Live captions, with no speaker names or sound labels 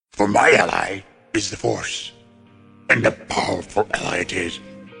For my ally is the Force. And a powerful ally it is.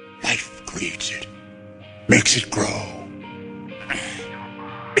 Life creates it. Makes it grow.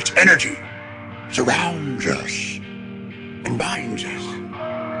 Its energy surrounds us and binds us.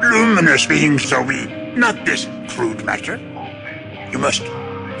 Luminous beings, so we, not this crude matter. You must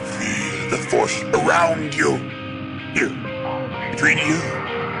feel the Force around you. Here, between you,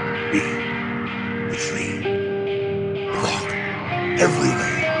 me, the tree, the rock,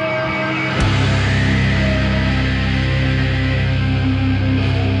 everywhere.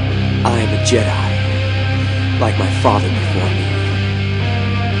 I am a Jedi, like my father before me.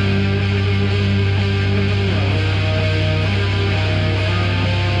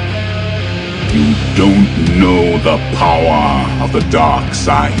 You don't know the power of the dark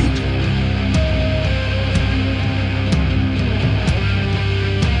side.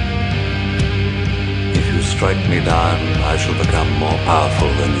 If you strike me down, I shall become more powerful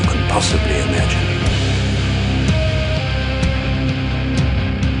than you can possibly imagine.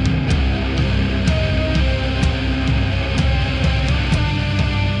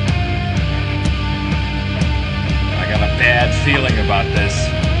 I got a bad feeling about this.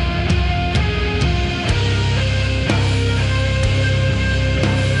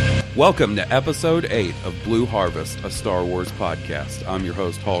 Welcome to Episode 8 of Blue Harvest, a Star Wars podcast. I'm your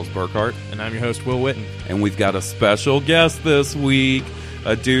host, Halls Burkhart. And I'm your host, Will Witten. And we've got a special guest this week,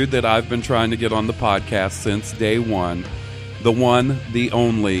 a dude that I've been trying to get on the podcast since day one, the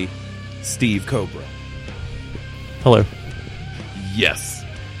only, Steve Cobra. Hello. Yes.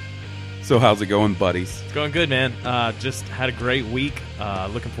 So how's it going, buddies? It's going good, man. Just had a great week.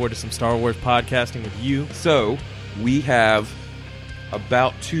 Looking forward to some Star Wars podcasting with you. So, we have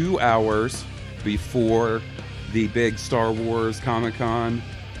about 2 hours before the big Star Wars Comic-Con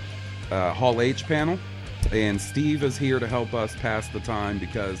Hall H panel, and Steve is here to help us pass the time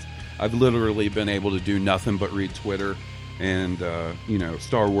because I've literally been able to do nothing but read Twitter and,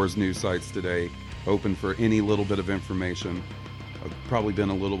 Star Wars news sites today, open for any little bit of information. I've probably been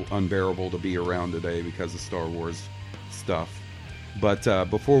a little unbearable to be around today because of Star Wars stuff. But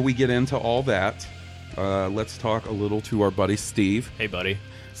before we get into all that, let's talk a little to our buddy Steve. Hey, buddy.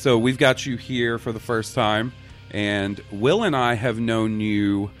 So we've got you here for the first time, and Will and I have known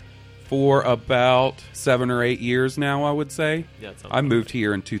you for about 7 or 8 years now, I would say. Yeah, I moved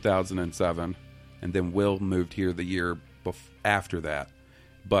here in 2007, and then Will moved here the year after that.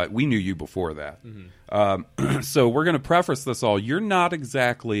 But we knew you before that. Mm-hmm. So we're going to preface this all. You're not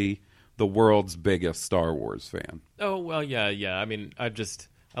exactly the world's biggest Star Wars fan. Oh, well, yeah. I mean, I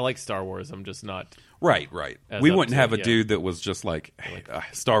like Star Wars. I'm just not... Right. We wouldn't have a dude that was just like a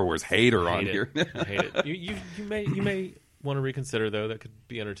Star Wars hater on here. I hate it. You may want to reconsider, though. That could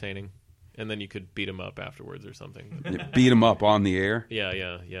be entertaining. And then you could beat him up afterwards or something. You beat him up on the air?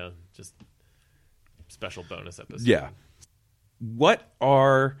 Yeah. Just special bonus episode. Yeah. What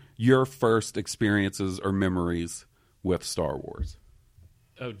are your first experiences or memories with Star Wars?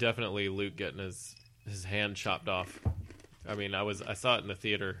 Oh, definitely Luke getting his hand chopped off. I mean, I saw it in the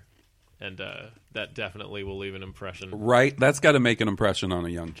theater, and that definitely will leave an impression. Right, that's got to make an impression on a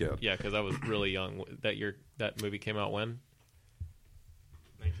young kid. Yeah, because I was really young. That year, that movie came out when?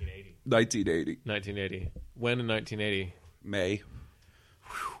 1980. 1980. When in 1980? May.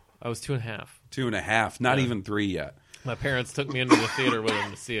 I was 2.5. 2.5, not even 3 yet. My parents took me into the theater with them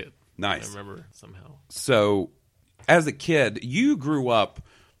to see it. Nice. I remember somehow. So, as a kid, you grew up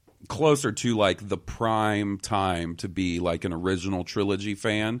closer to like the prime time to be like an original trilogy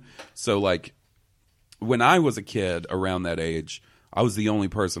fan. So like when I was a kid around that age, I was the only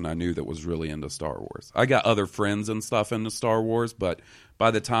person I knew that was really into Star Wars. I got other friends and stuff into Star Wars, but by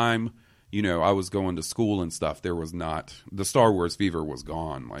the time, I was going to school and stuff, there was not, the Star Wars fever was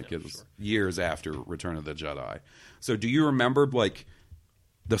gone. Like it was years after Return of the Jedi. So do you remember like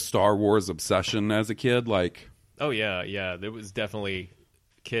the Star Wars obsession as a kid? Like, oh yeah. There was definitely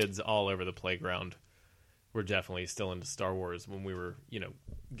kids all over the playground were definitely still into Star Wars when we were,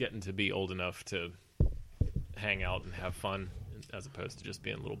 getting to be old enough to hang out and have fun, as opposed to just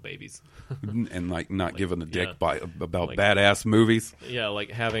being little babies and like not giving a dick about like, badass movies. Yeah, like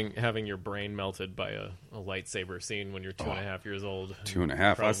having your brain melted by a lightsaber scene when you're 2.5 years old. 2.5.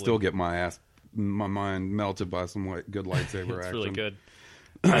 Probably. I still get my mind melted by some good lightsaber it's action. Really good.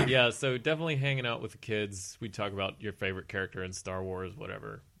 Yeah, so definitely hanging out with the kids. We'd talk about your favorite character in Star Wars,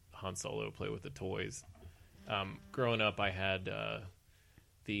 whatever. Han Solo, play with the toys. Growing up, I had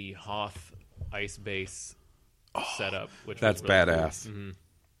the Hoth ice base setup, which that's was really badass. Cool. Mm-hmm.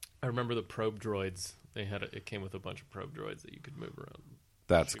 I remember the probe droids. It came with a bunch of probe droids that you could move around.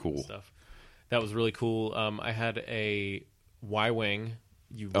 That's cool stuff. That was really cool. I had a Y-wing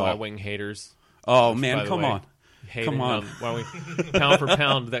you Y-Wing haters. Oh, Which, man, by the come way, on. hating Come on. Y-Wing. Pound for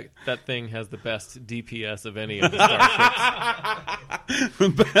pound, that thing has the best DPS of any of the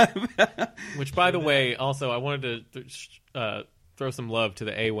starships. Which, by the way, also I wanted to throw some love to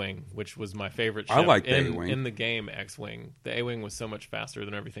the A-Wing, which was my favorite ship. I like the A-Wing. In the game X-Wing. The A-Wing was so much faster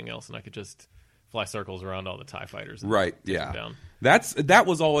than everything else, and I could just fly circles around all the TIE fighters. And Right, take yeah. them down. That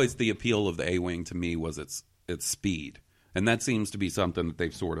was always the appeal of the A-Wing to me, was its speed. And that seems to be something that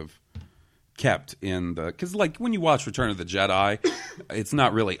they've sort of kept in the... Because, like, when you watch Return of the Jedi, it's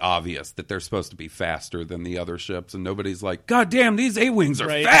not really obvious that they're supposed to be faster than the other ships, and nobody's like, God damn, these A-Wings are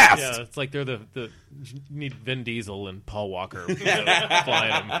Right? fast! Yeah, it's like they're the you need Vin Diesel and Paul Walker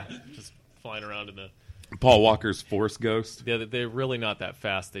flying them, just flying around in the... Paul Walker's Force Ghost. Yeah, they're really not that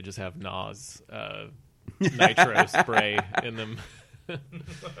fast. They just have NOS nitro spray in them.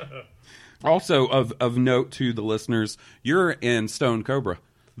 Also, of note to the listeners, you're in Stone Cobra,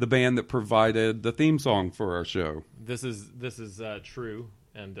 the band that provided the theme song for our show. This is true,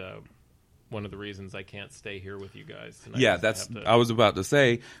 and one of the reasons I can't stay here with you guys tonight. Yeah, is I was about to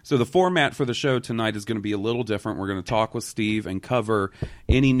say. So the format for the show tonight is going to be a little different. We're going to talk with Steve and cover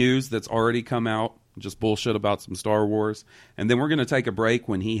any news that's already come out, just bullshit about some Star Wars. And then we're going to take a break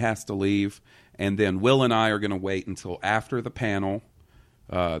when he has to leave. And then Will and I are going to wait until after the panel,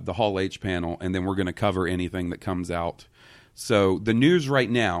 the Hall H panel, and then we're going to cover anything that comes out. So the news right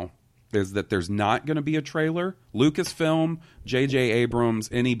now is that there's not going to be a trailer. Lucasfilm, J.J. Abrams,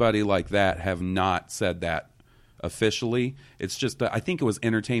 anybody like that have not said that officially. It's just that I think it was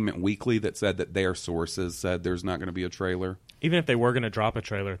Entertainment Weekly that said that their sources said there's not going to be a trailer. Even if they were going to drop a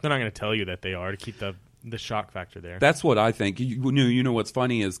trailer, they're not going to tell you that they are to keep the shock factor there. That's what I think. You know what's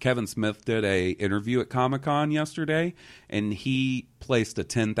funny is Kevin Smith did a interview at Comic-Con yesterday, and he placed a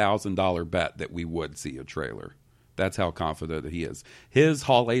 $10,000 bet that we would see a trailer. That's how confident he is. His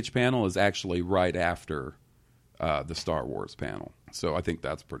Hall H panel is actually right after the Star Wars panel. So I think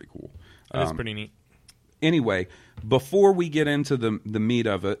that's pretty cool. That's pretty neat. Anyway, before we get into the meat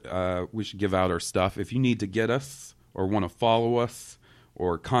of it, we should give out our stuff. If you need to get us or want to follow us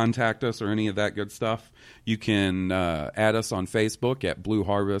or contact us or any of that good stuff, you can add us on Facebook at Blue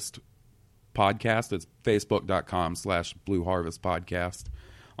Harvest Podcast. It's facebook.com/Blue Harvest Podcast.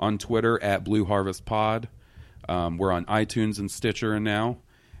 On Twitter at Blue Harvest Pod. We're on iTunes and Stitcher now.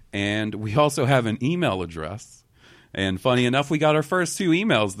 And we also have an email address. And funny enough, we got our first 2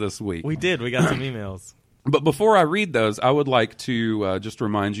 emails this week. We did. We got some emails. But before I read those, I would like to just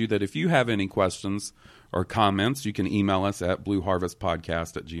remind you that if you have any questions or comments, you can email us at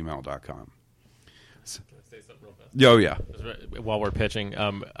blueharvestpodcast@gmail.com. Can I say something real fast? Oh, yeah. While we're pitching,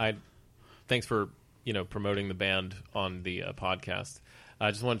 thanks for promoting the band on the podcast. I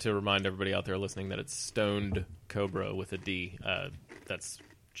just wanted to remind everybody out there listening that it's Stoned Cobra with a D. That's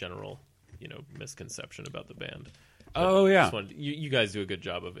general, misconception about the band. Oh, yeah. You guys do a good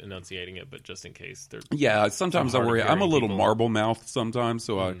job of enunciating it, but just in case, Yeah, sometimes I hard of worry. I'm a hearing little people. marble-mouthed sometimes,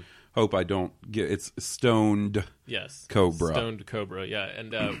 so I hope I don't get... It's Stoned Cobra. Stoned Cobra, yeah.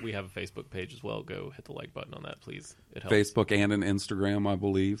 And we have a Facebook page as well. Go hit the like button on that, please. It helps. Facebook and an Instagram, I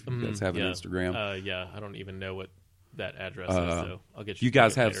believe. You guys have an Instagram. Yeah, I don't even know what that address is, so I'll get you. You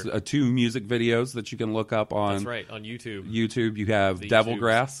guys to it have later. 2 music videos that you can look up on. That's right, on YouTube. YouTube, you have The Devil YouTubes.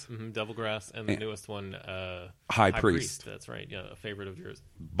 Grass, Devil Grass, and the newest one, High Priest. That's right, yeah, a favorite of yours.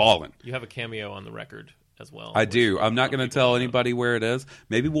 Ballin'. You have a cameo on the record as well. I which do. I'm a not lot of going to people tell don't know. anybody where it is.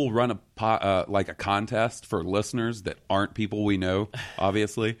 Maybe we'll run a contest for listeners that aren't people we know.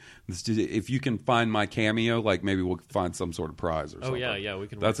 Obviously, if you can find my cameo, maybe we'll find some sort of prize or something. Oh yeah, we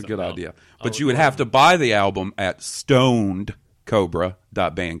can. That's a work good something out. idea. I'll But you would record have to buy the album at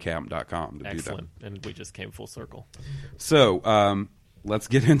stonedcobra.bandcamp.com to Excellent, do that. and we just came full circle. So let's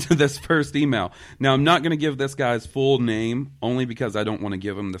get into this first email. Now, I'm not going to give this guy's full name only because I don't want to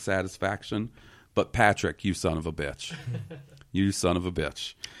give him the satisfaction. But Patrick, you son of a bitch. You son of a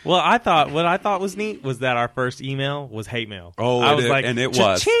bitch. Well, what I thought was neat was that our first email was hate mail. Oh, I was like, and it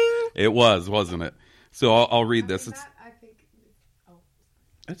was. cha-ching! It was, wasn't it? So I'll read this. I think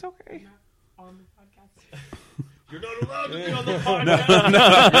It's okay. on the podcast. You're not allowed to be on the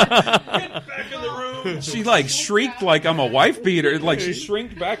podcast. Get back in the room. She shrieked like I'm a wife beater. She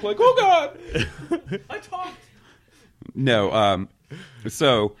shrinked back like, oh God. I talked. No,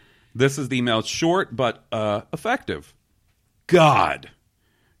 so this is the email. It's short but effective. God,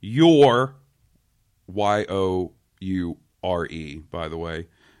 your YOURE, by the way,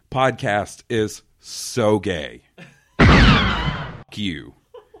 podcast is so gay. You.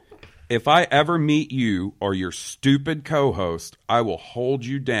 If I ever meet you or your stupid co-host, I will hold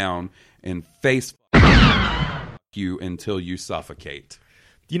you down and face you until you suffocate.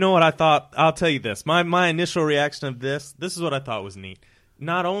 You know what I thought? I'll tell you this. My initial reaction of this is what I thought was neat.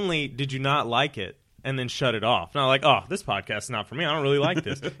 Not only did you not like it and then shut it off, not like, oh, this podcast is not for me, I don't really like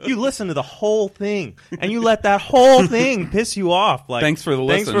this. You listen to the whole thing, and you let that whole thing piss you off. Like, thanks for the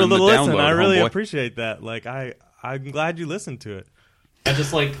listen. Thanks for the listen. Download, I really homeboy. appreciate that. Like, I'm glad you listened to it. I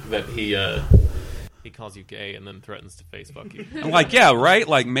just like that he calls you gay and then threatens to Facebook you. I'm like, yeah, right.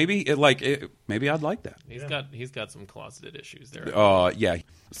 Like maybe maybe I'd like that. He's got some closeted issues there. Yeah.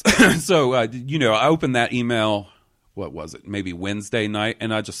 So I opened that email. What was it? Maybe Wednesday night,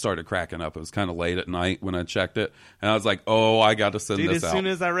 and I just started cracking up. It was kind of late at night when I checked it, and I was like, "Oh, I got to send this out." As soon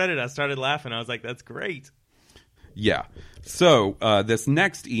as I read it, I started laughing. I was like, "That's great." Yeah. So this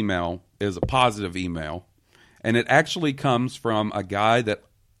next email is a positive email, and it actually comes from a guy that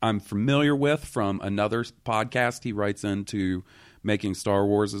I'm familiar with from another podcast. He writes into Making Star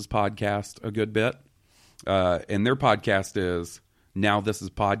Wars' podcast a good bit, and their podcast is Now This Is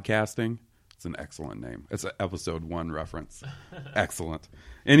Podcasting. It's an excellent name. It's an episode 1 reference. Excellent.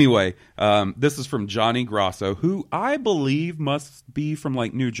 Anyway, this is from Johnny Grosso, who I believe must be from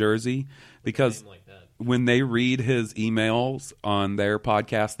like New Jersey, because when they read his emails on their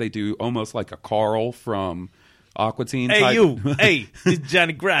podcast, they do almost like a Carl from Aqua Teen Hey, type. you. Hey, it's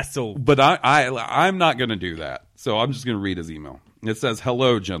Johnny Grasso. But I'm not going to do that. So I'm just going to read his email. It says,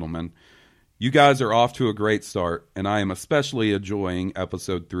 "Hello, gentlemen. You guys are off to a great start, and I am especially enjoying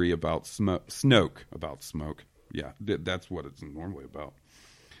episode 3 about Snoke. About smoke. Yeah, that's what it's normally about.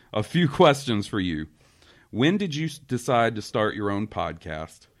 A few questions for you. When did you decide to start your own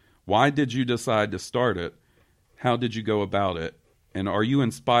podcast? Why did you decide to start it? How did you go about it? And are you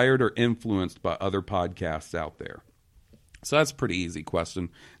inspired or influenced by other podcasts out there?" So that's a pretty easy question.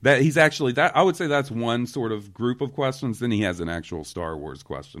 I would say that's one sort of group of questions. Then he has an actual Star Wars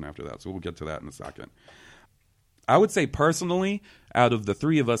question after that. So we'll get to that in a second. I would say personally, out of the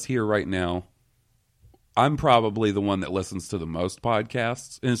 3 of us here right now, I'm probably the one that listens to the most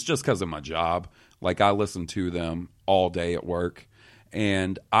podcasts. And it's just because of my job. Like, I listen to them all day at work.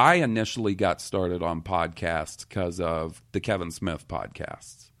 And I initially got started on podcasts because of the Kevin Smith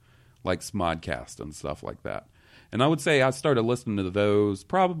podcasts, like Smodcast and stuff like that. And I would say I started listening to those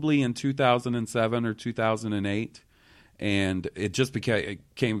probably in 2007 or 2008. And it just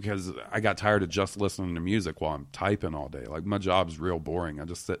came because I got tired of just listening to music while I'm typing all day. Like, my job's real boring. I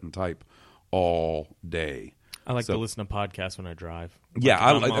just sit and type all day. I like to listen to podcasts when I drive. Yeah,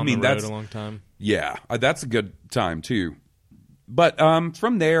 I mean, that's a long time. Yeah, that's a good time too. But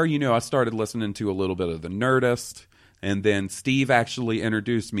from there, I started listening to a little bit of the Nerdist, and then Steve actually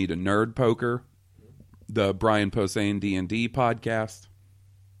introduced me to Nerd Poker, the Brian Posehn D&D podcast.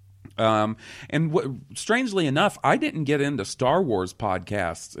 And strangely enough, I didn't get into Star Wars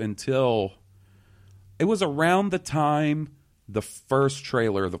podcasts until it was around the time the first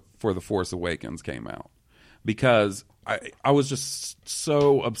trailer for The Force Awakens came out, because I was just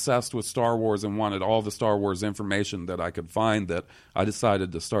so obsessed with Star Wars and wanted all the Star Wars information that I could find that I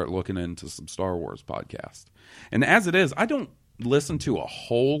decided to start looking into some Star Wars podcasts. And as it is, I don't listen to a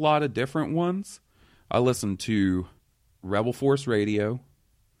whole lot of different ones. I listen to Rebel Force Radio,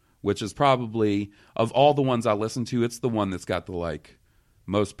 which is probably, of all the ones I listen to, it's the one that's got the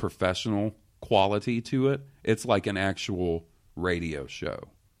most professional quality to it. It's like an actual radio show.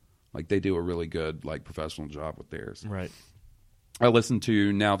 Like, they do a really good professional job with theirs. Right. I listen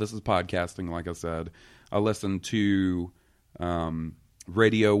to Now This Is Podcasting, like I said. I listen to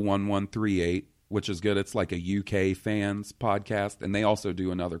Radio 1138, which is good. It's like a UK fans podcast. And they also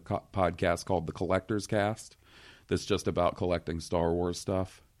do another podcast called The Collector's Cast that's just about collecting Star Wars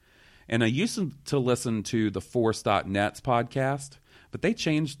stuff. And I used to listen to the Force.net's podcast, but they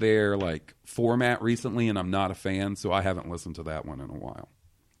changed their format recently, and I'm not a fan, so I haven't listened to that one in a while.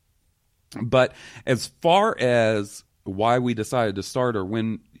 But as far as why we decided to start, or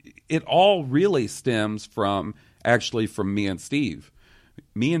when, it all really stems from me and Steve.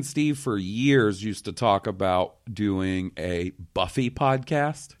 Me and Steve for years used to talk about doing a Buffy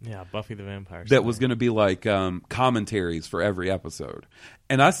podcast. Yeah, Buffy the Vampire Slayer. That was going to be commentaries for every episode.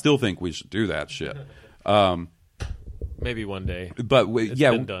 And I still think we should do that shit. Maybe one day. But it's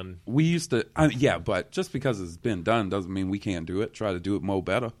been done. We used to, but just because it's been done doesn't mean we can't do it. Try to do it more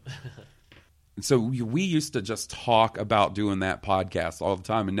better. So we used to just talk about doing that podcast all the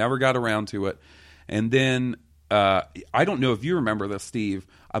time and never got around to it. And then, I don't know if you remember this, Steve.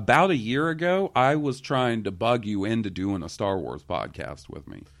 About a year ago, I was trying to bug you into doing a Star Wars podcast with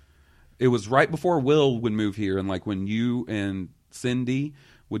me. It was right before Will would move here, and when you and Cindy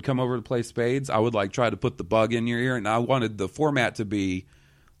would come over to play spades, I would try to put the bug in your ear, and I wanted the format to be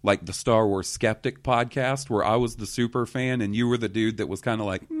like the Star Wars Skeptic podcast, where I was the super fan and you were the dude that was kind of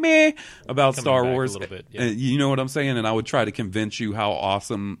like meh about Coming Star back a Wars. little bit, yeah. You know what I'm saying? And I would try to convince you how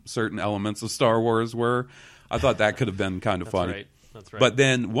awesome certain elements of Star Wars were. I thought that could have been kind of funny. Right. That's right. But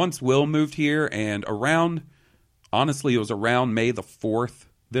then once Will moved here, and honestly, it was around May the 4th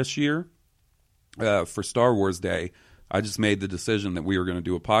this year for Star Wars Day, I just made the decision that we were going to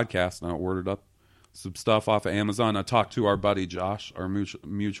do a podcast, and I ordered up some stuff off of Amazon. I talked to our buddy Josh, our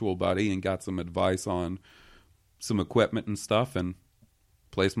mutual buddy, and got some advice on some equipment and stuff, and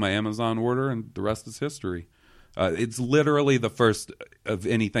placed my Amazon order, and the rest is history. It's literally the first of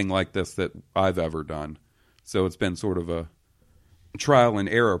anything like this that I've ever done. So it's been sort of a trial and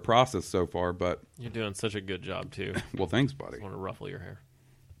error process so far, but... You're doing such a good job, too. Well, thanks, buddy. I want to ruffle your hair.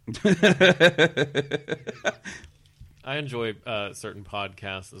 I enjoy certain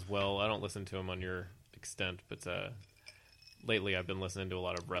podcasts as well. I don't listen to them on your extent, but lately I've been listening to a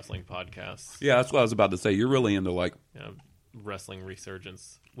lot of wrestling podcasts. Yeah, that's what I was about to say. You're really into, like... wrestling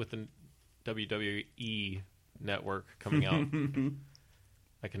resurgence with the WWE network coming out.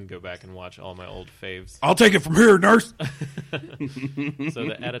 I can go back and watch all my old faves. I'll take it from here, nurse! So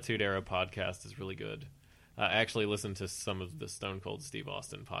the Attitude Era podcast is really good. I actually listened to some of the Stone Cold Steve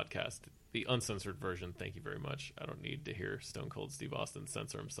Austin podcast. The uncensored version, thank you very much. I don't need to hear Stone Cold Steve Austin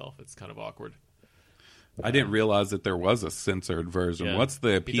censor himself. It's kind of awkward. I didn't realize that there was a censored version. Yeah. What's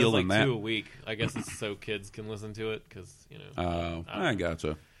the appeal he does in like that? 2 a week. I guess it's so kids can listen to it because, I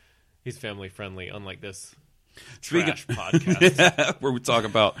gotcha. He's family friendly, unlike this Speaking- trash podcast. Where we talk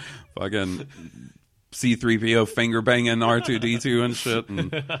about fucking C-3PO finger banging R2-D2 and shit,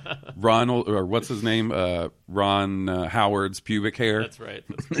 and Ronald, or what's his name? Ron Howard's pubic hair. That's right.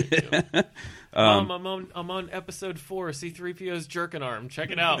 Too. I'm on episode 4, C-3PO's jerkin arm. Check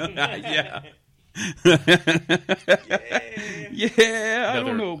it out. Yeah. Yeah, I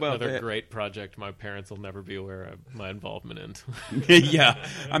don't know about another that. great project my parents will never be aware of my involvement in. Yeah,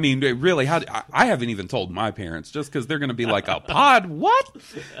 I mean, really, I haven't even told my parents, just because they're going to be like, a pod, what?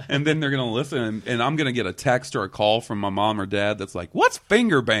 And then they're going to listen, and I'm going to get a text or a call from my mom or dad that's like, what's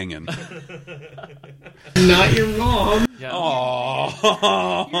finger banging? Not your mom. Yeah. Oh.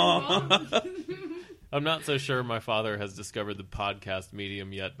 I'm not so sure my father has discovered the podcast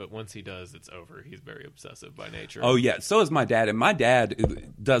medium yet, but once he does, it's over. He's very obsessive by nature. Oh, yeah. So is my dad. And my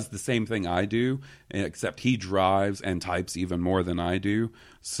dad does the same thing I do, except he drives and types even more than I do.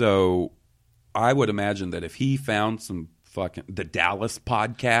 So I would imagine that if he found the Dallas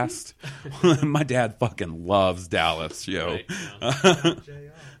podcast, my dad fucking loves Dallas, yo. Right,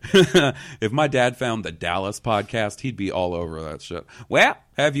 yeah. If my dad found the Dallas podcast, he'd be all over that shit. Well,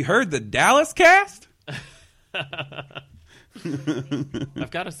 have you heard the Dallas cast? I've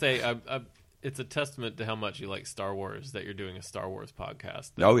got to say, it's a testament to how much you like Star Wars that you're doing a Star Wars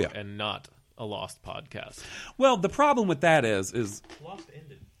podcast. Oh, yeah. And not a Lost podcast. Well, the problem with that is Lost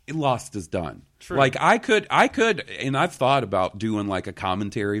ended. Lost is done. True. Like I could, and I've thought about doing like a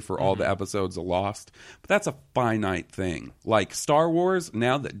commentary for all the episodes of Lost, but that's a finite thing. Like Star Wars,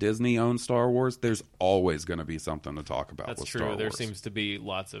 now that Disney owns Star Wars, there's always going to be something to talk about. That's with true. Star There Wars. seems to be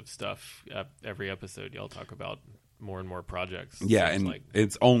lots of stuff. Every episode, y'all talk about more and more projects. Yeah, Seems and like.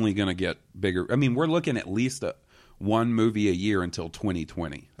 it's only going to get bigger. I mean, we're looking at least one movie a year until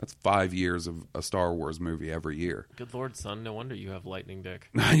 2020. That's 5 years of a Star Wars movie every year. Good Lord, son, no wonder you have lightning dick.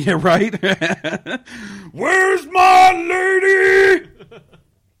 Yeah, right? Where's my lady?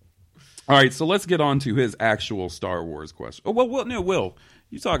 All right, so let's get on to his actual Star Wars question. Oh, well, Will,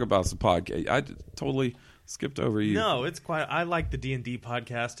 you talk about some podcast. I totally skipped over you. No, it's quite. I like the D&D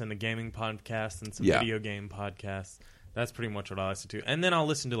podcast and the gaming podcast and some video game podcasts. That's pretty much what I listen to. And then I'll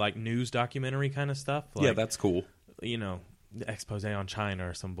listen to like news documentary kind of stuff. Like, yeah, that's cool. You know, the expose on China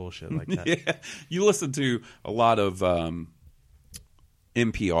or some bullshit like that. Yeah, you listen to a lot of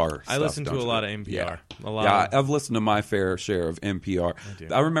NPR. I listen to a lot of NPR. Yeah, A I've listened to my fair share of NPR.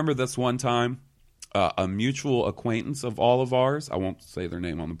 I remember this one time, a mutual acquaintance of all of ours, I won't say their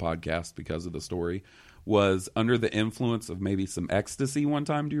name on the podcast because of the story, was under the influence of maybe some ecstasy one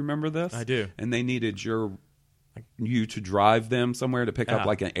time. Do you remember this? I do. And they needed you to drive them somewhere to pick up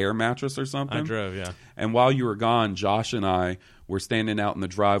like an air mattress or something. I drove, yeah. And while you were gone, Josh and I were standing out in the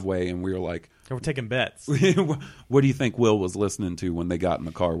driveway, and we were like, We're taking bets. what do you think Will was listening to when they got in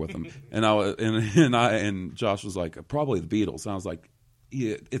the car with him? And Josh was like, probably the Beatles. And I was like,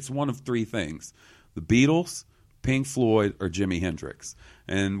 yeah, it's one of three things: the Beatles, Pink Floyd, or Jimi Hendrix.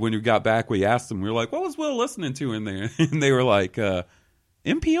 And when we got back, we asked them, we were like, what was Will listening to in there? And they were like,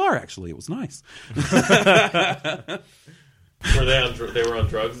 NPR, actually. It was nice. Were they on? They were on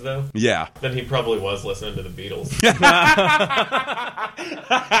drugs though. Yeah. Then he probably was listening to the Beatles.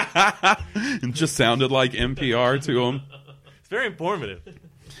 It just sounded like NPR to him. It's very informative.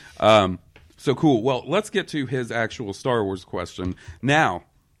 So cool. Well, let's get to his actual Star Wars question. Now,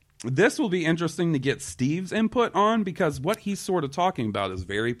 this will be interesting to get Steve's input on because what he's sort of talking about is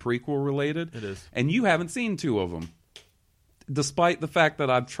very prequel related. It is. And you haven't seen two of them. Despite the fact that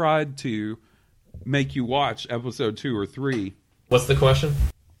I've tried to make you watch episode 2 or 3. What's the question?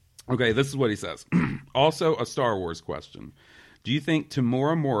 Okay, this is what he says. Also, a Star Wars question. Do you think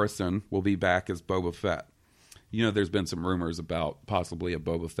Tamora Morrison will be back as Boba Fett? You know, there's been some rumors about possibly a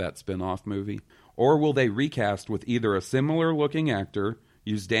Boba Fett spin-off movie. Or will they recast with either a similar-looking actor,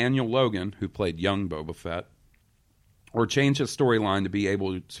 use Daniel Logan, who played young Boba Fett, or change his storyline to be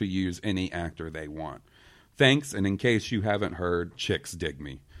able to use any actor they want? Thanks, and in case you haven't heard, chicks dig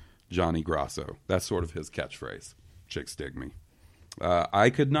me. Johnny Grasso. That's sort of his catchphrase. Chicks dig me. I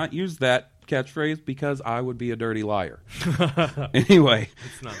could not use that catchphrase because I would be a dirty liar. Anyway.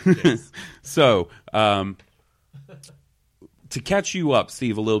 It's not the case. So, to catch you up,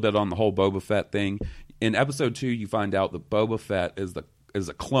 Steve, a little bit on the whole Boba Fett thing. In episode 2, you find out that Boba Fett is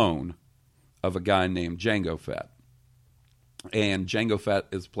a clone of a guy named Jango Fett. And Jango Fett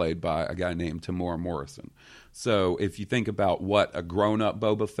is played by a guy named Tamora Morrison. So if you think about what a grown-up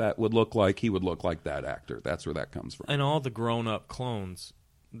Boba Fett would look like, he would look like that actor. That's where that comes from. And all the grown-up clones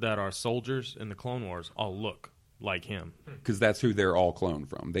that are soldiers in the Clone Wars all look like him. Because that's who they're all cloned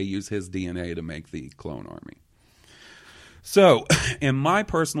from. They use his DNA to make the clone army. So, in my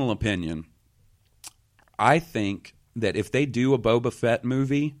personal opinion, I think that if they do a Boba Fett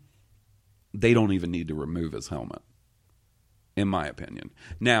movie, they don't even need to remove his helmet. In my opinion.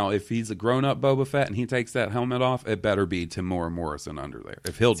 Now, if he's a grown-up Boba Fett and he takes that helmet off, it better be Tamora Morrison under there.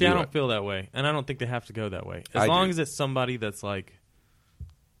 If he'll do it. I don't feel that way. And I don't think they have to go that way. As I long do. as it's somebody that's like,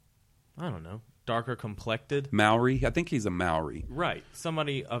 I don't know, darker complected. Maori? I think he's a Maori. Right.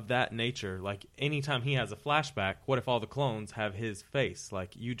 Somebody of that nature. Like, anytime he has a flashback, what if all the clones have his face?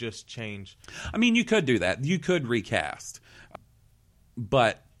 Like, you just change. I mean, you could do that. You could recast.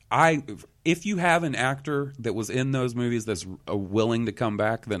 But if you have an actor that was in those movies that's willing to come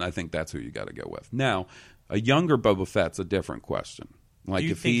back, then I think that's who you got to go with. Now, a younger Boba Fett's a different question. Like, Do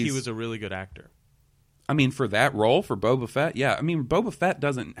you if think he was a really good actor? I mean, for that role, for Boba Fett, yeah. I mean, Boba Fett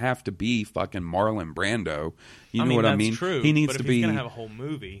doesn't have to be fucking Marlon Brando. You know what I mean? That's true. He needs but to if be. he's going to have a whole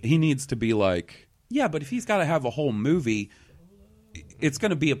movie. He needs to be like, yeah, but if he's got to have a whole movie, it's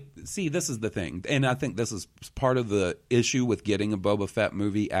going to be see, this is the thing. And I think this is part of the issue with getting a Boba Fett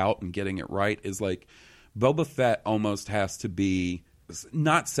movie out and getting it right is like Boba Fett almost has to be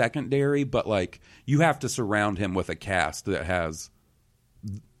not secondary, but like you have to surround him with a cast that has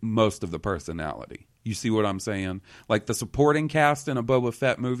most of the personality. You see what I'm saying? Like the supporting cast in a Boba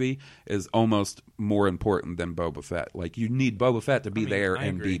Fett movie is almost more important than Boba Fett. Like you need Boba Fett to be there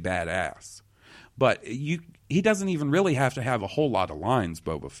and agree. be badass. But he doesn't even really have to have a whole lot of lines,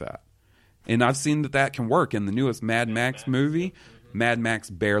 Boba Fett. And I've seen that can work. In the newest Mad Max movie, Mad Max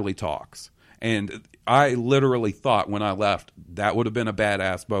barely talks. And I literally thought when I left, that would have been a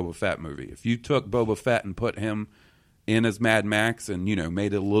badass Boba Fett movie. If you took Boba Fett and put him in as Mad Max and, you know,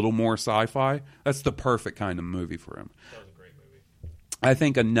 made it a little more sci-fi, that's the perfect kind of movie for him. That was a great movie. I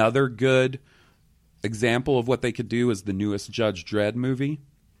think another good example of what they could do is the newest Judge Dredd movie.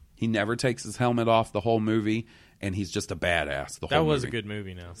 He never takes his helmet off the whole movie, and he's just a badass the whole movie. That was a good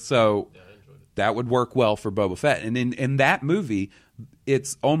movie now. So that would work well for Boba Fett. And in that movie,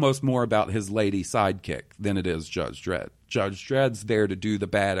 it's almost more about his lady sidekick than it is Judge Dredd. Judge Dredd's there to do the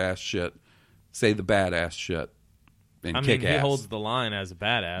badass shit, say the badass shit, and kick ass. He holds the line as a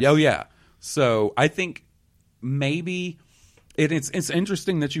badass. Oh, yeah. So I think maybe it's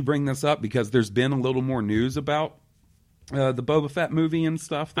interesting that you bring this up because there's been a little more news about the Boba Fett movie and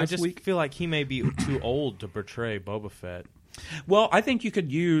stuff this week. I just feel like he may be too old to portray Boba Fett. Well, I think you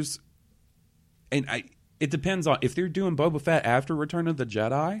could use, and it depends on if they're doing Boba Fett after Return of the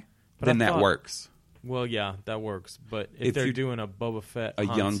Jedi, then that works. Well, yeah, that works. But if they're doing a Boba Fett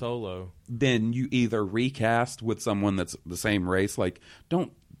Han Solo, then you either recast with someone that's the same race. Like,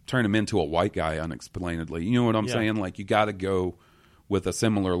 don't turn him into a white guy unexplainedly. You know what I'm saying? Like, you got to go with a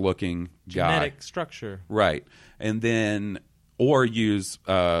similar looking guy. Genetic structure. Right. And then, or use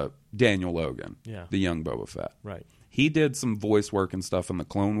Daniel Logan, the young Boba Fett. Right. He did some voice work and stuff in the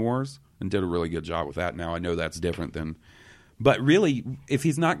Clone Wars and did a really good job with that. Now, I know that's different than, but really, if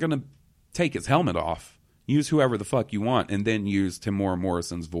he's not going to take his helmet off, use whoever the fuck you want and then use Tamora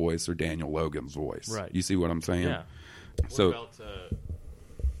Morrison's voice or Daniel Logan's voice. Right. You see what I'm saying? Yeah.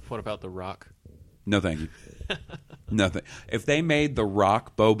 What about The Rock? No, thank you. Nothing. If they made The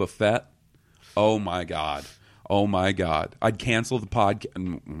Rock Boba Fett, oh my god, I'd cancel the podcast.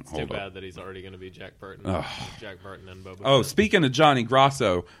 It's too bad that he's already going to be Jack Burton. Jack Burton and Boba Oh, Fett. speaking of Johnny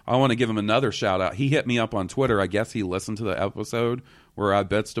Grasso, I want to give him another shout out. He hit me up on Twitter. I guess he listened to the episode where I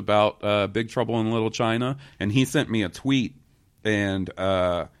bitched about Big Trouble in Little China, and he sent me a tweet. And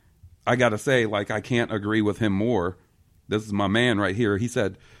I got to say, like, I can't agree with him more. This is my man right here. He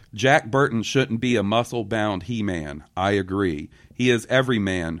said, Jack Burton shouldn't be a muscle-bound He-Man. I agree. He is every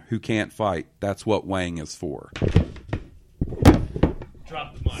man who can't fight. That's what Wang is for.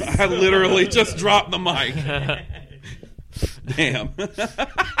 Drop the mic. I literally just dropped the mic. Damn.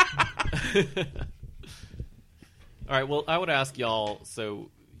 All right, well, I would ask y'all, so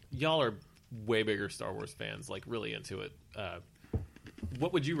y'all are way bigger Star Wars fans, like really into it.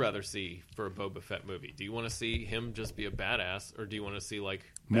 What would you rather see for a Boba Fett movie? Do you want to see him just be a badass, or do you want to see, like,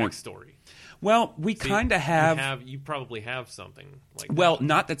 More backstory? Well, we See, kind of You probably have something like that. Well,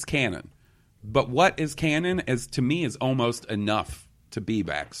 not that's canon. But what is canon is, to me, is almost enough to be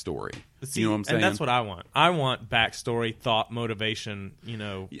backstory. See, you know what I'm saying? And that's what I want. I want backstory, thought, motivation,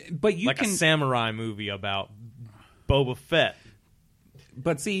 But you like can, a samurai movie about Boba Fett.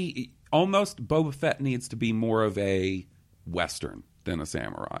 But see, almost Boba Fett needs to be more of a Western than a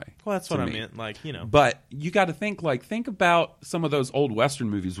samurai. Well, that's to what I me. meant. Like, But you got to think about some of those old Western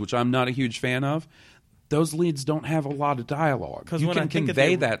movies, which I'm not a huge fan of. Those leads don't have a lot of dialogue. 'Cause You when I can think of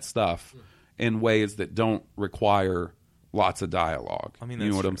convey the- that stuff in ways that don't require lots of dialogue. I mean, you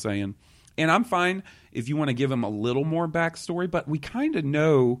know that's what true. I'm saying? And I'm fine if you want to give him a little more backstory, but we kind of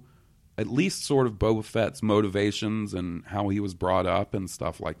know at least sort of Boba Fett's motivations and how he was brought up and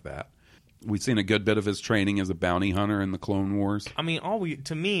stuff like that. We've seen a good bit of his training as a bounty hunter in the Clone Wars. I mean, all we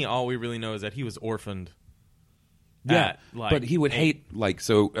really know is that he was orphaned. Yeah, at, like, but he would 8. hate, like,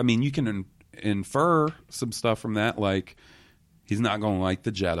 so, I mean, you can infer some stuff from that, like, he's not going to like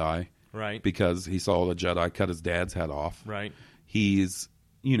the Jedi. Right. Because he saw the Jedi cut his dad's head off. Right. He's,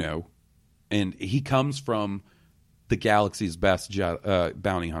 and he comes from the galaxy's best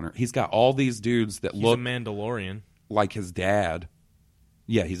bounty hunter. He's got all these dudes that He's look a Mandalorian. like his dad.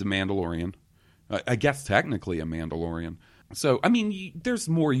 Yeah, he's a Mandalorian. I guess technically a Mandalorian. So, I mean, there's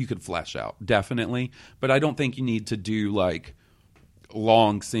more you could flesh out, definitely. But I don't think you need to do, like,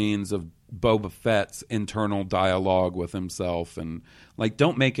 long scenes of Boba Fett's internal dialogue with himself. And, like,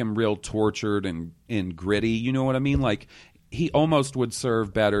 don't make him real tortured and gritty. You know what I mean? Like, he almost would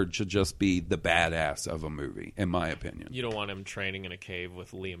serve better to just be the badass of a movie, in my opinion. You don't want him training in a cave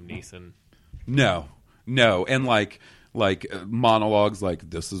with Liam Neeson. No. And, like monologues like,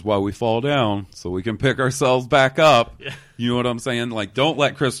 this is why we fall down, so we can pick ourselves back up. Yeah. You know what I'm saying? Like, don't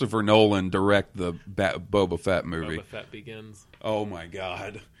let Christopher Nolan direct the Boba Fett movie. Boba Fett Begins. Oh, my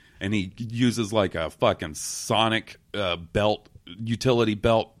God. And he uses, like, a fucking sonic belt, utility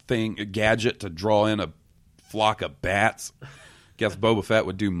belt thing, a gadget to draw in a flock of bats. Guess Boba Fett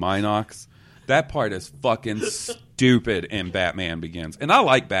would do Minox. That part is fucking stupid in Batman Begins. And I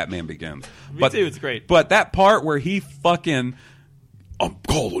like Batman Begins. Me too, it's great. But that part where he fucking, I'm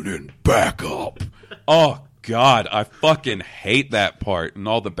calling in backup. Oh, God, I fucking hate that part. And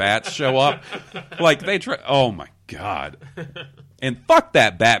all the bats show up. Like, they try, oh, my God. And fuck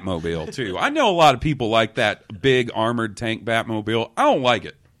that Batmobile, too. I know a lot of people like that big armored tank Batmobile. I don't like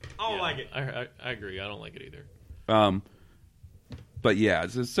it. I don't like it. I agree. I don't like it either. But yeah,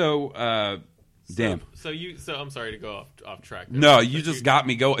 so damn. So I'm sorry to go off track there. No, you just got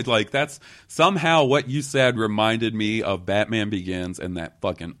me going. Like, that's somehow what you said reminded me of Batman Begins and that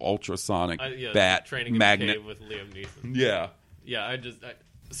fucking ultrasonic bat training magnet. in the cave with Liam Neeson. Yeah. Yeah,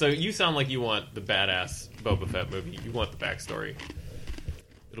 so you sound like you want the badass Boba Fett movie. You want the backstory.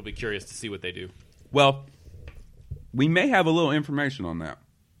 It'll be curious to see what they do. Well, we may have a little information on that,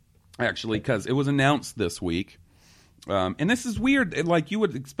 actually, because it was announced this week. And this is weird. Like, you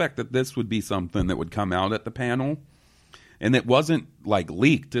would expect that this would be something that would come out at the panel. And it wasn't, like,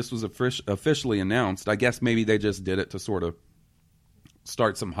 leaked. This was officially announced. I guess maybe they just did it to sort of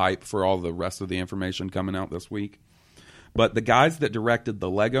start some hype for all the rest of the information coming out this week. But the guys that directed the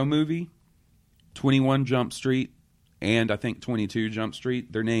Lego movie, 21 Jump Street, and I think 22 Jump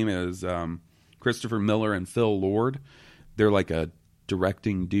Street, their name is Christopher Miller and Phil Lord. They're like a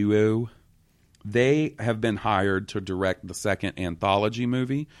directing duo. They have been hired to direct the second anthology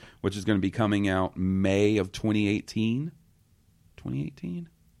movie, which is going to be coming out May of 2018. 2018?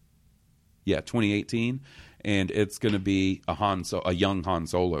 Yeah, 2018. And it's going to be a young Han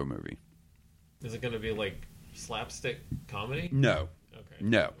Solo movie. Is it going to be like slapstick comedy? No. Okay.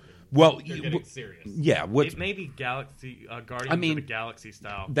 No. Well, they're getting serious. yeah. It may be Galaxy Guardians of the Galaxy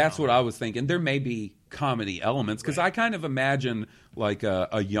style. That's what I was thinking. There may be comedy elements because I kind of imagine like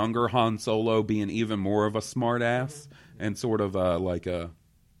a younger Han Solo being even more of a smart ass and sort of like a,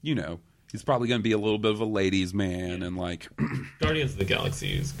 you know, he's probably going to be a little bit of a ladies' man and like Guardians of the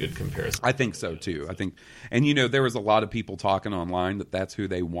Galaxy is a good comparison. I think so too. I think, and you know, there was a lot of people talking online that that's who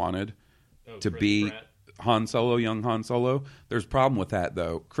they wanted to Chris be Pratt. Han Solo, young Han Solo. There's a problem with that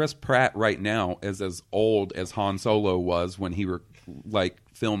though. Chris Pratt right now is as old as Han Solo was when he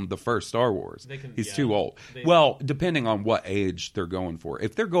filmed the first Star Wars. He's too old. Well, depending on what age they're going for.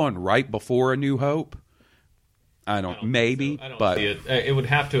 If they're going right before A New Hope, I don't maybe, I don't but see it. It would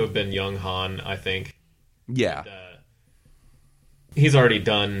have to have been young Han, I think. yeah. He's already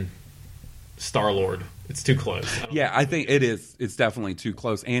done Star-Lord. It's too close. Yeah, I think it is. It's definitely too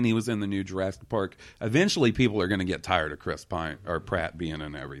close. And he was in the new Jurassic Park. Eventually, people are going to get tired of Chris Pine or Pratt being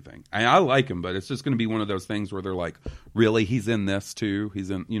in everything. I like him, but it's just going to be one of those things where they're like, "Really, he's in this too? He's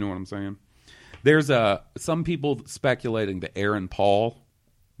in." You know what I'm saying? There's some people speculating that Aaron Paul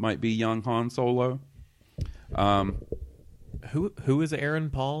might be young Han Solo. Who is Aaron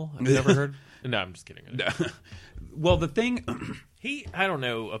Paul? I've never heard. No, I'm just kidding. Well, the thing. I don't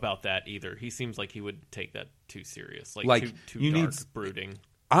know about that either. He seems like he would take that too serious, Like, too you dark, need- brooding.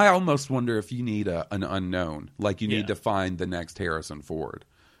 I almost wonder if you need an unknown. Like you need Yeah. to find the next Harrison Ford,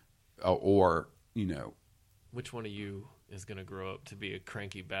 or you know. Which one of you is going to grow up to be a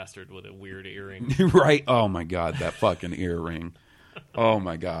cranky bastard with a weird earring? Right? Oh my God, that fucking earring. Oh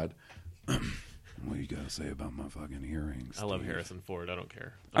my God. What you got to say about my fucking earrings? I love Steve? Harrison Ford. I don't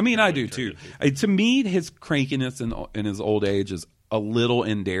care. I mean, I do Turned too. into- To me, his crankiness in his old age is a little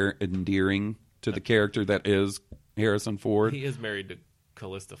endearing to the character that is Harrison Ford. He is married to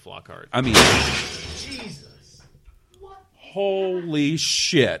Callista Flockhart. I mean, Jesus, holy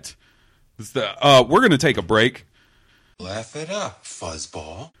shit! We're going to take a break. Laugh it up,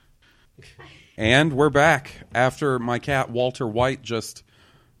 fuzzball. And we're back after my cat Walter White just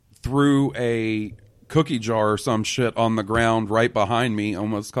threw a cookie jar or some shit on the ground right behind me,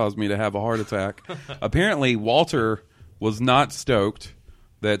 almost caused me to have a heart attack. Apparently, Walter was not stoked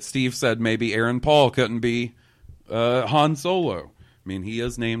that Steve said maybe Aaron Paul couldn't be Han Solo. I mean, he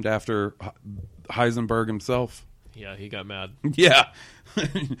is named after Heisenberg himself. Yeah, he got mad. Yeah.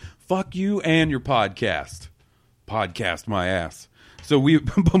 Fuck you and your podcast. Podcast my ass. So we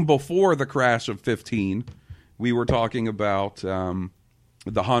before the crash of 15, we were talking about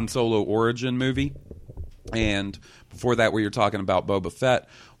the Han Solo origin movie. And before that, we were talking about Boba Fett.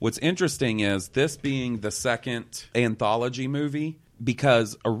 What's interesting is this being the second anthology movie,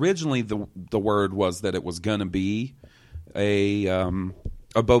 because originally the word was that it was going to be a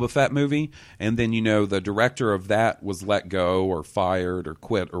Boba Fett movie, and then the director of that was let go or fired or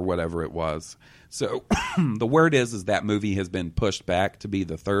quit or whatever it was. So the word is that movie has been pushed back to be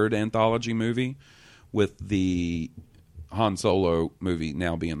the third anthology movie, with the Han Solo movie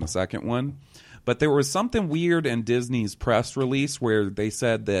now being the second one. But there was something weird in Disney's press release where they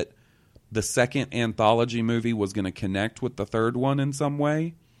said that the second anthology movie was going to connect with the third one in some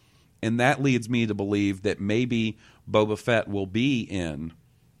way. And that leads me to believe that maybe Boba Fett will be in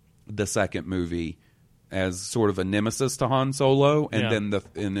the second movie as sort of a nemesis to Han Solo, and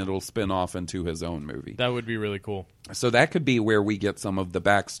then it'll spin off into his own movie. That would be really cool. So that could be where we get some of the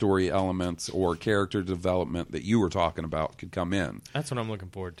backstory elements or character development that you were talking about could come in. That's what I'm looking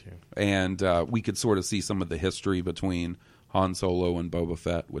forward to. And we could sort of see some of the history between Han Solo and Boba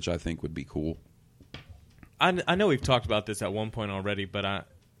Fett, which I think would be cool. I know we've talked about this at one point already, but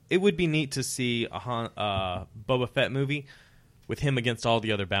it would be neat to see a Boba Fett movie with him against all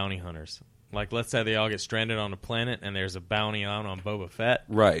the other bounty hunters. Like, let's say they all get stranded on a planet and there's a bounty on Boba Fett.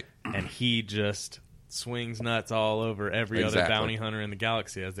 Right. And he just swings nuts all over every other bounty hunter in the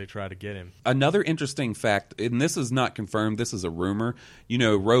galaxy as they try to get him. Another interesting fact, and this is not confirmed, this is a rumor.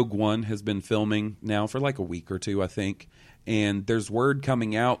 Rogue One has been filming now for like a week or two, I think. And there's word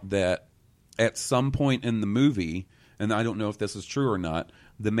coming out that at some point in the movie, and I don't know if this is true or not,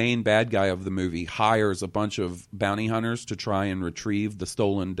 the main bad guy of the movie hires a bunch of bounty hunters to try and retrieve the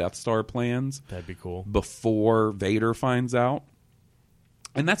stolen Death Star plans. That'd be cool. Before Vader finds out.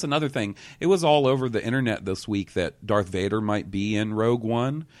 And that's another thing. It was all over the internet this week that Darth Vader might be in Rogue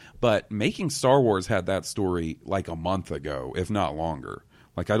One, but Making Star Wars had that story like a month ago, if not longer.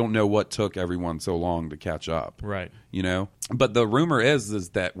 Like, I don't know what took everyone so long to catch up. Right. But the rumor is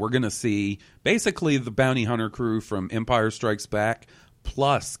that we're going to see basically the bounty hunter crew from Empire Strikes Back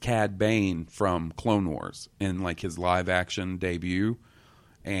plus Cad Bane from Clone Wars in like his live action debut.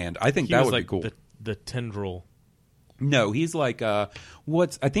 And I think that would be cool. The tendril No, he's like I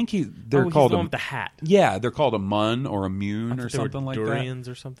think they're he's called the one with the hat. Yeah, they're called a mun or a mun or They were something like Durians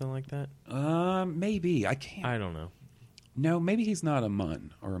or something like that. that. Maybe I can't. I don't know. No, maybe he's not a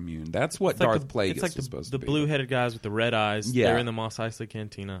mun or a mun. That's what It's like Darth the- Plagueis It's like is supposed the to be. blue-headed guys with the red eyes. Yeah. They're in the Mos Eisley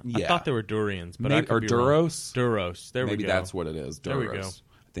Cantina. I Yeah. thought they were Durians, but Maybe- I could or be wrong. Duros? Duros. There Maybe we go. that's what it is. There we Duros. go.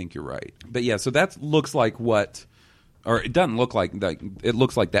 I think you're right. But yeah, so that looks like what, or it doesn't look like that. It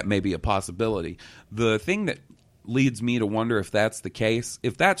looks like that may be a possibility. The thing that leads me to wonder if that's the case,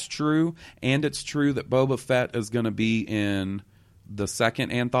 if that's true, and it's true that Boba Fett is going to be in the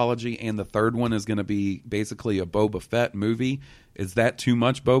second anthology and the third one is going to be basically a Boba Fett movie, is that too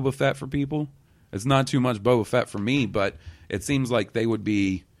much Boba Fett for people? It's not too much Boba Fett for me, but it seems like they would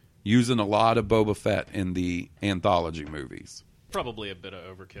be using a lot of Boba Fett in the anthology movies. Probably a bit of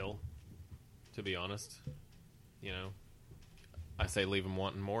overkill, to be honest. You know, I say leave them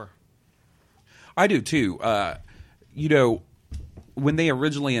wanting more. I do too. You know, when they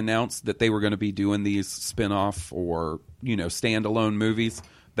originally announced that they were going to be doing these spin-off or, you know, standalone movies,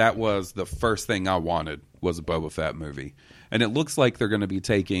 that was the first thing I wanted was a Boba Fett movie. And it looks like they're going to be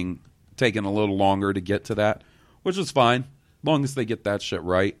taking a little longer to get to that, which is fine. As long as they get that shit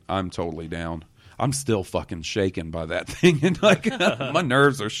right, I'm totally down. I'm still fucking shaken by that thing. And like, my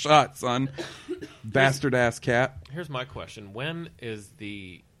nerves are shot, son. Bastard ass cat. Here's my question. When is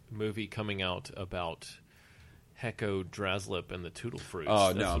the movie coming out about Hecko Draslip and the Tootle Fruits? Oh,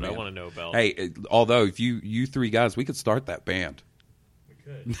 That's no, what man. I want to know about. Hey, although if you three guys, we could start that band.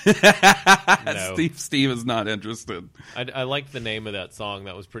 No. Steve is not interested. I liked the name of that song.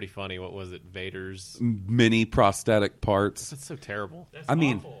 That was pretty funny. What was it? Vader's? Mini prosthetic parts. That's so terrible. I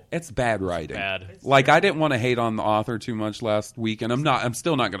mean, it's bad writing. bad. Like, I didn't want to hate on the author too much last week, and I'm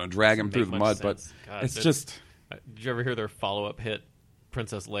still not going to drag him through the Make mud, much sense. but God, it's that- just Did you ever hear their follow-up hit?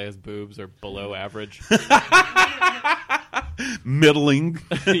 Princess Leia's boobs are below average. middling,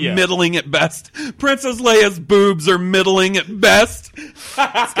 Yeah. middling at best. Princess Leia's boobs are middling at best. It's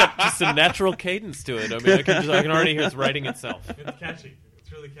got just a natural cadence to it. I mean, I can already hear it's writing itself. It's catchy.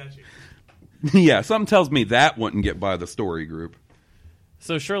 It's really catchy. Yeah, something tells me that wouldn't get by the story group.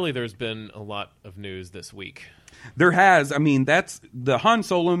 So surely there's been a lot of news this week. There has. I mean, that's the Han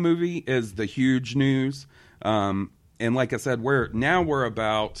Solo movie is the huge news. And like I said, we're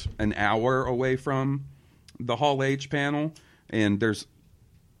about an hour away from the Hall H panel, and there's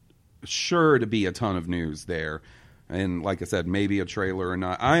sure to be a ton of news there. And like I said, maybe a trailer or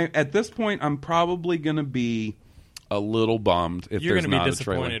not. At this point, I'm probably going to be a little bummed if You're there's going to not be a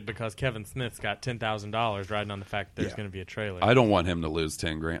trailer. disappointed because Kevin Smith's got $10,000 riding on the fact that there's Yeah. going to be a trailer. I don't want him to lose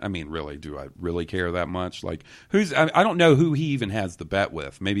 10 grand. I mean, really, do I really care that much? Like, I don't know who he even has the bet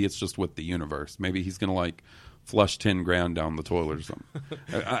with. Maybe it's just with the universe. Maybe he's going to, like, flush 10 grand down the toilet or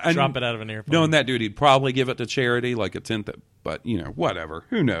something. Drop it out of an airplane. Knowing that dude, he'd probably give it to charity, like a tenth. But, you know, whatever.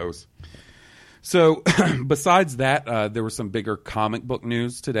 Who knows? So, besides that, there was some bigger comic book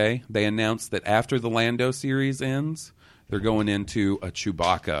news today. They announced that after the Lando series ends, they're going into a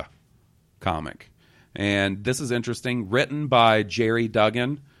Chewbacca comic. And this is interesting. Written by Jerry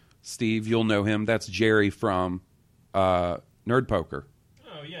Duggan. Steve, you'll know him. That's Jerry from Nerd Poker.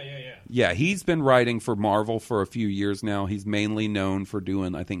 Oh, yeah. Yeah, he's been writing for Marvel for a few years now. He's mainly known for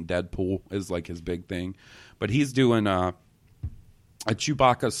doing, I think, Deadpool is like his big thing. But he's doing a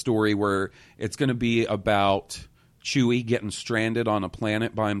Chewbacca story where it's going to be about Chewie getting stranded on a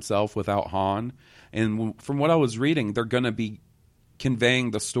planet by himself without Han. And from what I was reading, they're going to be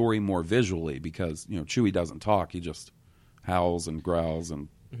conveying the story more visually because, you know, Chewie doesn't talk. He just howls and growls and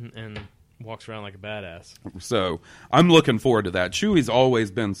And walks around like a badass. so I'm looking forward to that. Chewie's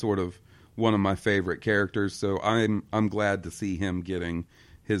always been sort of one of my favorite characters, so I'm glad to see him getting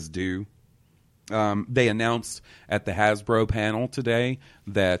his due. They announced at the Hasbro panel today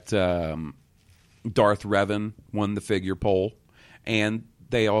that Darth Revan won the figure poll, and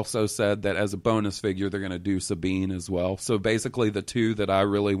they also said that as a bonus figure they're going to do Sabine as well. So basically the two that I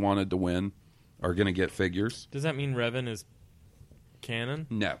really wanted to win are going to get figures. Does that mean Revan is canon?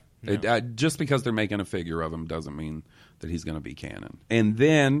 No. No. Just because they're making a figure of him doesn't mean that he's going to be canon. And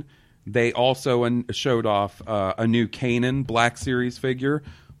then they also showed off a new Kanan Black Series figure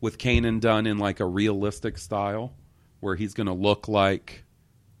with Kanan done in like a realistic style where he's going to look like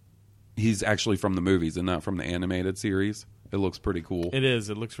he's actually from the movies and not from the animated series. It looks pretty cool. It is.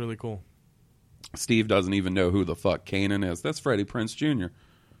 It looks really cool. Steve doesn't even know who the fuck Kanan is. That's Freddie Prinze Jr.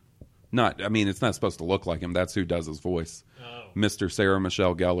 It's not supposed to look like him. That's who does his voice. Mr. Sarah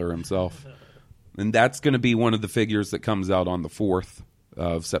Michelle Gellar himself. And that's going to be one of the figures that comes out on the 4th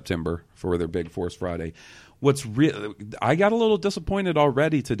of September for their Big Force Friday. I got a little disappointed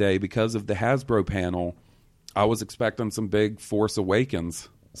already today because of the Hasbro panel. I was expecting some big Force Awakens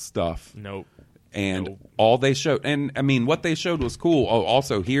stuff. Nope. And all they showed, and I mean, what they showed was cool. Oh,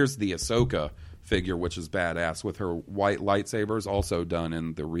 also, here's the Ahsoka figure, which is badass, with her white lightsabers, also done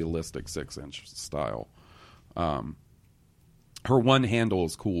in the realistic 6-inch style. Her one handle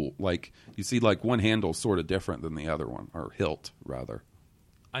is cool. Like, you see, like, one handle is sort of different than the other one, or hilt, rather.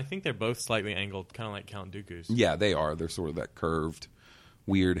 I think they're both slightly angled, kind of like Count Dooku's. Yeah, they are. They're sort of that curved,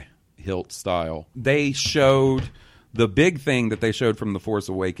 weird hilt style. They showed, the big thing that they showed from The Force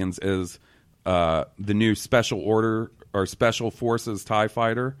Awakens is the new Special Order or Special Forces TIE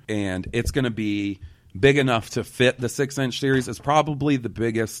Fighter, and it's going to be big enough to fit the 6-inch series. It's probably the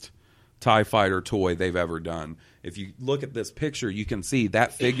biggest TIE Fighter toy they've ever done. If you look at this picture, you can see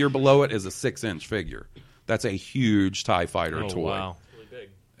that figure below it is a 6-inch figure. That's a huge TIE Fighter toy. Wow.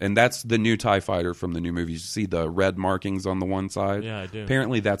 And that's the new TIE Fighter from the new movies. You see the red markings on the one side? Yeah, I do.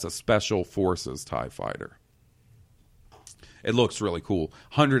 Apparently that's a Special Forces TIE Fighter. It looks really cool.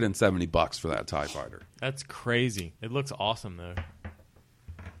 $170 for that TIE Fighter. That's crazy. It looks awesome, though.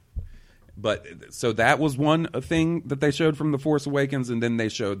 But so that was one thing that they showed from The Force Awakens, and then they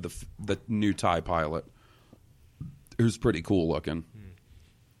showed the new TIE pilot, who's pretty cool looking.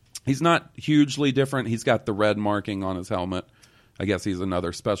 He's not hugely different. He's got the red marking on his helmet. I guess he's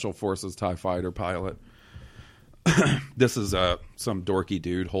another Special Forces TIE Fighter pilot. This is some dorky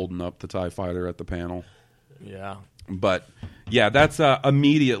dude holding up the TIE Fighter at the panel. Yeah. But, yeah, that's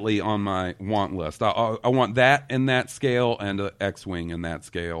immediately on my want list. I want that in that scale and an X-Wing in that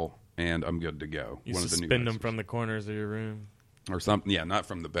scale, and I'm good to go. You One of the new suspend them X-Wings. from the corners of your room. Or something. Yeah, not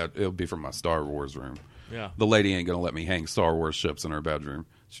from the bed. It'll be from my Star Wars room. Yeah. The lady ain't going to let me hang Star Wars ships in her bedroom.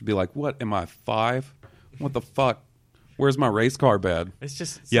 She'd be like, what, am I 5? What the fuck? Where's my race car bed? It's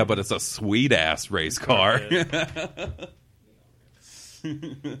just... Yeah, but it's a sweet-ass race car.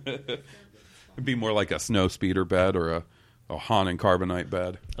 It'd be more like a snow speeder bed or a Han and Carbonite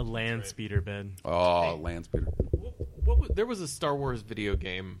bed. A land speeder bed. Oh, land speeder. There was a Star Wars video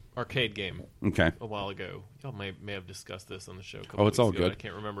game, arcade game, Okay. a while ago. Y'all may have discussed this on the show a couple Oh, weeks it's all ago. good. I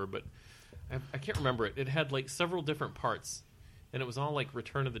can't remember, but I can't remember it. It had like several different parts, and it was all like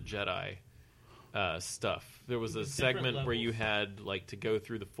Return of the Jedi stuff. There was a segment where you had like to go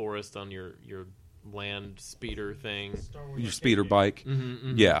through the forest on your land speeder thing, Your speeder bike.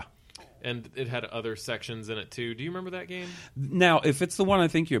 Mm-hmm. Yeah. and it had other sections in it too. Do you remember that game? Now, if it's the one I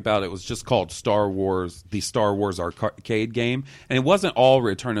think you about, it was just called Star Wars, the Star Wars arcade game. And it wasn't all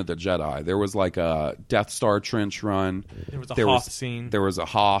Return of the Jedi. There was like a Death Star trench run. There was a Hoth scene. There was a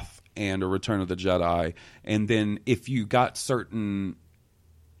Hoth and a Return of the Jedi. And then if you met certain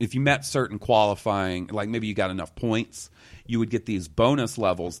qualifying, like maybe you got enough points, you would get these bonus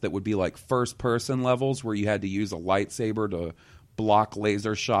levels that would be like first-person levels where you had to use a lightsaber to block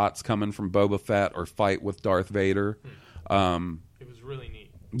laser shots coming from Boba Fett or fight with Darth Vader. It was really neat.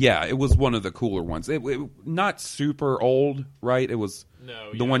 Yeah, it was one of the cooler ones. It not super old, right? It was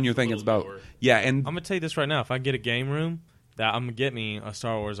the one you're thinking about. Newer. Yeah, and I'm gonna tell you this right now: if I get a game room, that I'm gonna get me a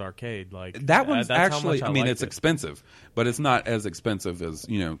Star Wars arcade. Like that one's that's how actually. much I mean, liked it's it. expensive, but it's not as expensive as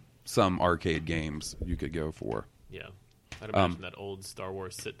some arcade games you could go for. Yeah, I'd imagine that old Star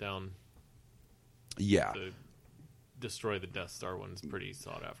Wars sit-down Yeah. to destroy the Death Star one is pretty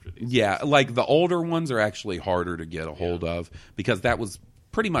sought after these Yeah, days. like the older ones are actually harder to get a hold of because that was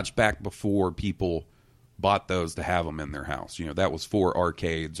pretty much back before people bought those to have them in their house. That was for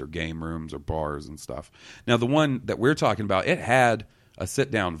arcades or game rooms or bars and stuff. Now, the one that we're talking about, it had a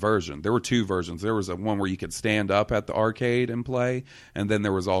sit-down version. There were two versions. There was a one where you could stand up at the arcade and play, and then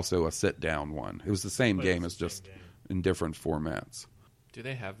there was also a sit-down one. It was the same game, it's just in different formats. Do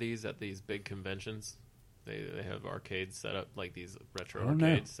they have these at these big conventions? They have arcades set up, like these retro don't know.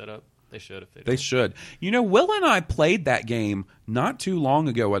 arcades set up? They should if they They don't. should. Will and I played that game not too long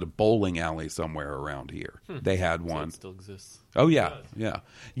ago at a bowling alley somewhere around here. They had So one. it still exists. Oh yeah, yeah.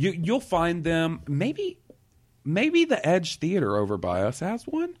 You'll find them. Maybe the Edge Theater over by us has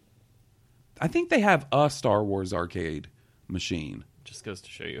one. I think they have a Star Wars arcade machine. Just goes to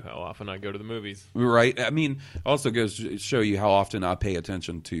show you how often I go to the movies. Right. I mean, also goes to show you how often I pay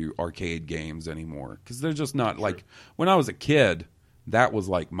attention to arcade games anymore because they're just not like when I was a kid. That was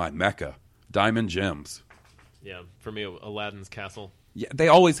like my mecca. Diamond Gems. Yeah, for me, Aladdin's Castle. Yeah, they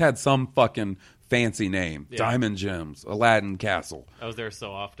always had some fucking fancy name. Yeah. Diamond Gems, Aladdin Castle. I was there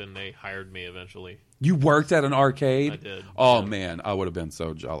so often they hired me eventually. You worked at an arcade? I did. Oh Yeah. man, I would have been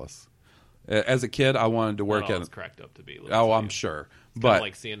so jealous. As a kid, I wanted to work Not all at. it's cracked up to be. Oh, I'm sure, But but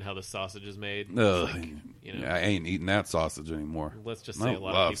like seeing how the sausage is made. It's ugh, like, I ain't eating that sausage anymore. let's just I say a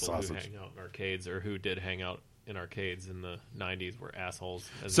lot love of people sausage. who hang out in arcades or who did hang out in arcades in the 90s were assholes,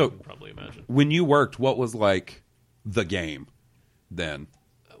 as So- you can probably imagine. When you worked, what was like the game then?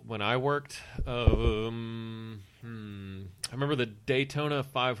 When I worked, I remember the Daytona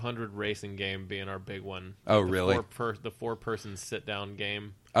 500 racing game being our big one. Oh, The really? The 4-person sit-down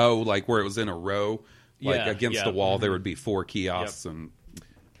game. Oh, like where it was in a row, like Yeah, against yeah. the wall. There Mhm. would be 4 kiosks, and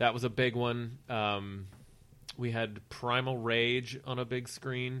That was a big one. We had Primal Rage on a big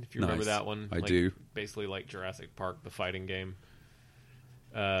screen, if you remember Nice. that one. I do. Basically like Jurassic Park, the fighting game.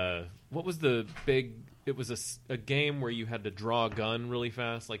 What was the big... It was a game where you had to draw a gun really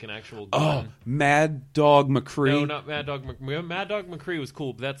fast, like an actual gun. Mad Dog McCree. No, not Mad Dog McCree. Mad Dog McCree was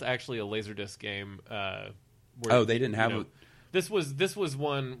cool, but that's actually a Laserdisc game. Where, They didn't have This was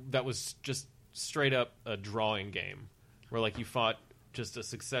one that was just straight up a drawing game, where like you fought just a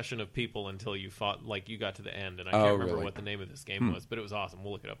succession of people until you fought like you got to the end. And I can't remember really? what the name of this game was, but it was awesome.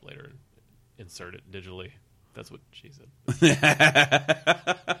 We'll look it up later and insert it digitally. That's what she said.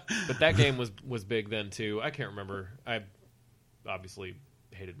 But that game was big then too. I can't remember. I obviously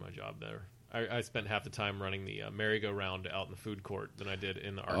hated my job there. I spent half the time running the merry-go-round out in the food court than I did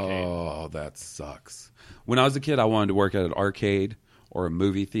in the arcade. Oh, that sucks. When I was a kid, I wanted to work at an arcade or a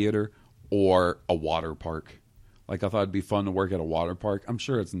movie theater or a water park. Like, I thought it'd be fun to work at a water park. I'm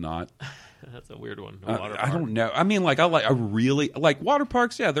sure it's not. That's a weird one. A water I park. don't know. I mean, I really like water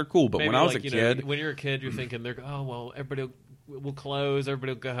parks. Yeah, they're cool. But Maybe when I was like, a kid, when you're a kid, you're thinking, everybody will close,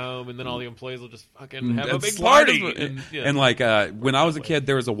 everybody will go home, and then all the employees will just fucking have a and big sliders- party. And, yeah. And like when I was a kid,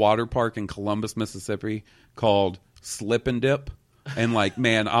 there was a water park in Columbus, Mississippi called Slip and Dip. And like,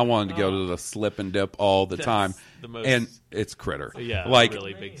 man, I wanted to go to the Slip and Dip all the That's time. the most- And it's critter. yeah, like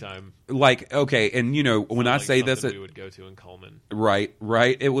really big time. like okay, and you know when I Like say this, something we would go to in Coleman. right,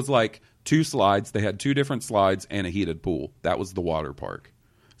 it was like 2 slides. They had 2 different slides and a heated pool. That was the water park.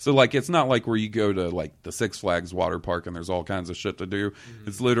 So like it's not like where you go to like the Six Flags water park and there's all kinds of shit to do.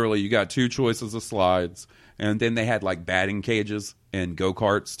 It's literally you got 2 choices of slides, and then they had like batting cages and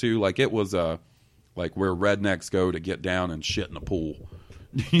go-karts too. Like it was like where rednecks go to get down and shit in the pool.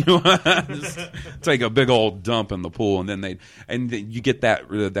 You know, just take a big old dump in the pool, and then you get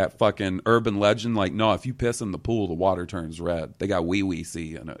that fucking urban legend like, no, if you piss in the pool, the water turns red. They got wee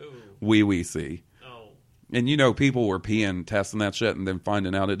C in it. Wee C. Oh, And you know, people were peeing, testing that shit, and then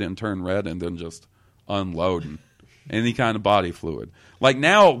finding out it didn't turn red, and then just unloading any kind of body fluid. Like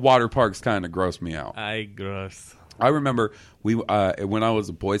now, water parks kind of gross me out. Gross. I remember when I was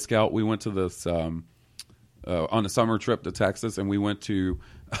a Boy Scout, we went to this on a summer trip to Texas, and we went to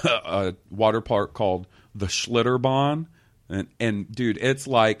a water park called the Schlitterbahn, and dude, it's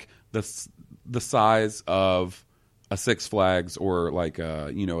like the size of a Six Flags or like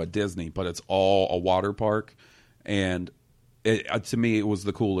a Disney, but it's all a water park, and to me it was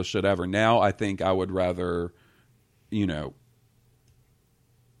the coolest shit ever. Now I think I would rather,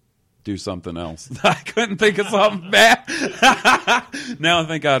 do something else. I couldn't think of something bad. Now I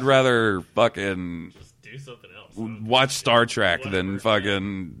think I'd rather fucking do something else. watch Star Trek than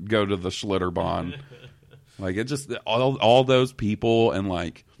fucking go to the Schlitterbahn. Like it just all those people and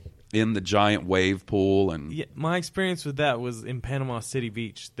like in the giant wave pool and Yeah, my experience with that was in Panama City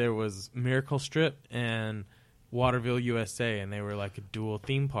Beach. There was Miracle Strip and Waterville, USA, and they were like a dual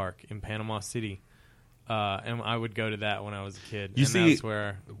theme park in Panama City. And I would go to that when I was a kid. You and see- that's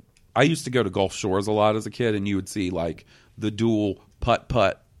where I used to go to Gulf Shores a lot as a kid, and you would see like the dual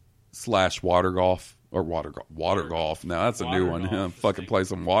putt/putt / water golf or water golf. Now that's a new one. golf. Fucking play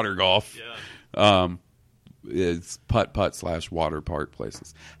some water golf. Yeah. It's putt/putt / water park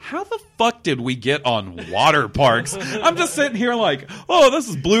places. How the fuck did we get on water parks? I'm just sitting here like, oh, this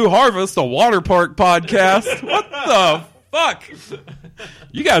is Blue Harvest, a water park podcast. What the fuck?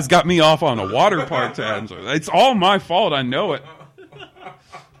 You guys got me off on a water park tangent. It's all my fault. I know it.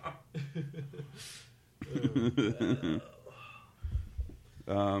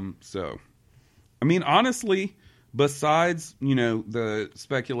 So, I mean, honestly, besides, the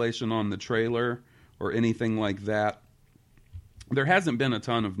speculation on the trailer or anything like that, there hasn't been a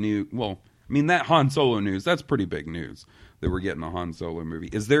ton of new, that Han Solo news, that's pretty big news that we're getting a Han Solo movie.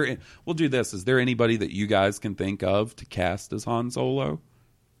 We'll do this. Is there anybody that you guys can think of to cast as Han Solo?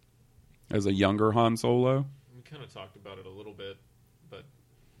 As a younger Han Solo? We kind of talked about it a little bit, but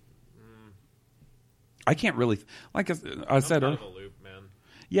I can't really, like I I'm said out earlier. of the loop, man.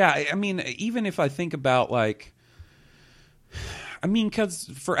 Yeah, I mean, even if I think about because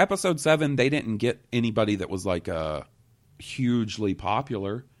for episode 7, they didn't get anybody that was like hugely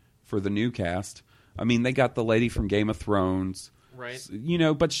popular for the new cast. I mean, they got the lady from Game of Thrones, Right.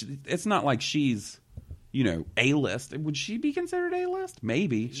 but it's not like she's A-list. Would she be considered A-list?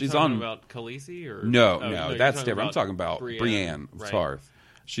 Maybe. She's talking on about Khaleesi or No, you're that's talking different. I'm talking about Brienne of right. Tarth.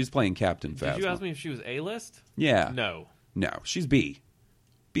 She's playing Captain Phasma. Did you ask me if she was A-list? Yeah. No. No, she's B.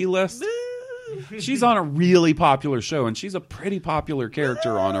 B-list. She's on a really popular show, and she's a pretty popular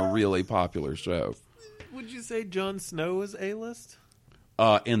character on a really popular show. Would you say Jon Snow is A-list?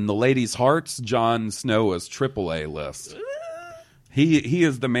 In the ladies' hearts, Jon Snow is triple A-list. He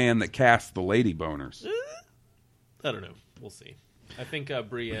is the man that casts the lady boners. I don't know. We'll see. I think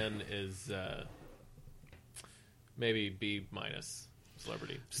Brienne is maybe B-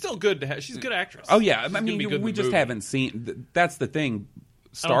 celebrity. Still good to have. She's a good actress. Oh yeah, She's I gonna be mean good in we the just movie. haven't seen. That's the thing. I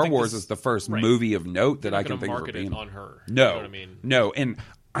don't Star think Wars this- is the first right. movie of note that They're I not can gonna think of market being it on her. No, You know what I mean? No, and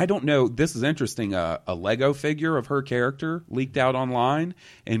I don't know. This is interesting. A Lego figure of her character leaked out online,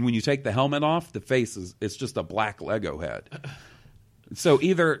 and when you take the helmet off, the face it's just a black Lego head. So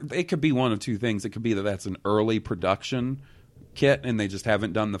either it could be one of two things. It could be that that's an early production kit, and they just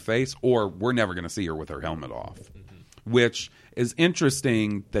haven't done the face, or we're never going to see her with her helmet off. Which is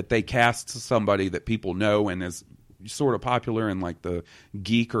interesting that they cast somebody that people know and is sort of popular in like the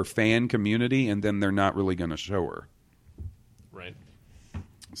geek or fan community, and then they're not really going to show her. Right.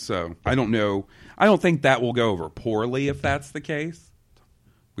 So I don't know. I don't think that will go over poorly if that's the case.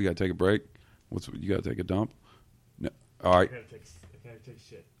 We got to take a break. You got to take a dump? No. All right. I gotta take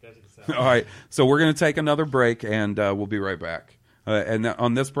shit. All right. So we're going to take another break, and we'll be right back. And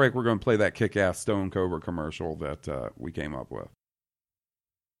on this break, we're going to play that kick-ass Stone Cobra commercial that we came up with.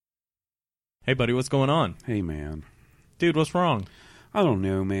 Hey, buddy, what's going on? Hey, man. Dude, what's wrong? I don't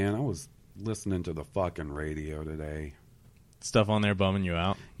know, man. I was listening to the fucking radio today. Stuff on there bumming you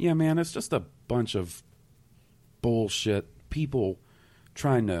out? Yeah, man, it's just a bunch of bullshit. People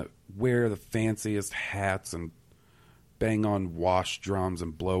trying to wear the fanciest hats and bang on wash drums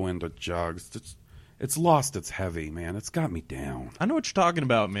and blow into jugs. It's lost its heavy, man. It's got me down. I know what you're talking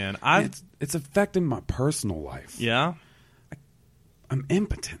about, man. It's affecting my personal life. Yeah? I'm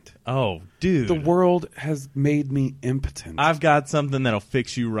impotent. Oh, dude. The world has made me impotent. I've got something that'll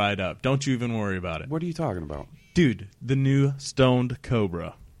fix you right up. Don't you even worry about it. What are you talking about? Dude, the new Stoned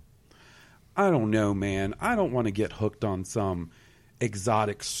Cobra. I don't know, man. I don't want to get hooked on some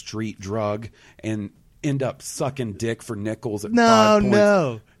exotic street drug and end up sucking dick for nickels at 5 points.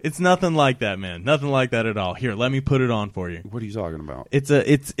 No. It's nothing like that, man. Nothing like that at all. Here, let me put it on for you. What are you talking about? It's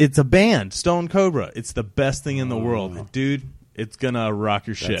a band, Stone Cobra. It's the best thing in the world. Dude, it's gonna rock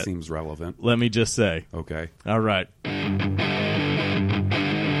your shit. That seems relevant. Let me just say. Okay. All right.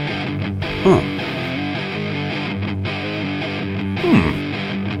 Huh.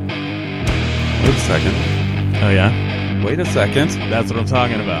 Wait a second. Oh, yeah? Wait a second. That's what I'm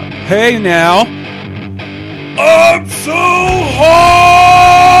talking about. Hey now. I'm so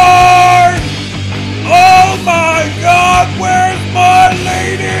hard! Oh my god, where's my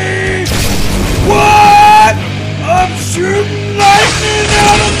lady? What? I'm shooting lightning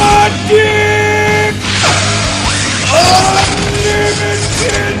out of my dick!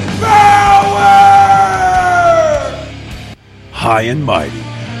 Unlimited power! High and Mighty,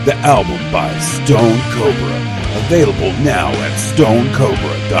 the album by Stone Cobra. Available now at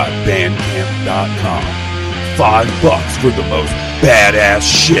stonecobra.bandcamp.com. $5 for the most badass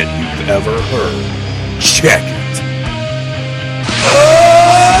shit you've ever heard. Check it.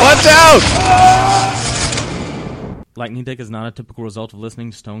 Watch out! Lightning Dick is not a typical result of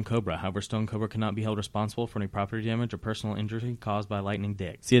listening to Stone Cobra. However, Stone Cobra cannot be held responsible for any property damage or personal injury caused by Lightning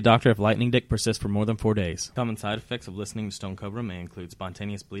Dick. See a doctor if Lightning Dick persists for more than 4 days. Common side effects of listening to Stone Cobra may include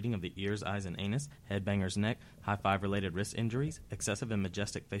spontaneous bleeding of the ears, eyes, and anus, headbanger's neck, high-five-related wrist injuries, excessive and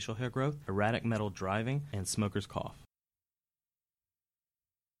majestic facial hair growth, erratic metal driving, and smoker's cough.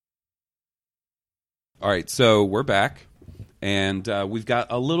 All right, so we're back, and we've got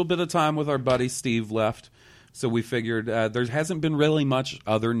a little bit of time with our buddy Steve left. So we figured there hasn't been really much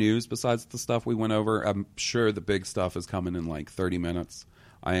other news besides the stuff we went over. I'm sure the big stuff is coming in like 30 minutes.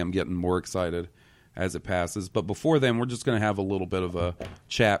 I am getting more excited as it passes. But before then, we're just going to have a little bit of a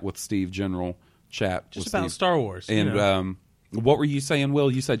chat with Steve, general chat. Just with about Steve. Star Wars. And what were you saying, Will?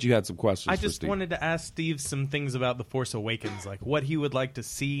 You said you had some questions I for just Steve. wanted to ask Steve some things about The Force Awakens, like what he would like to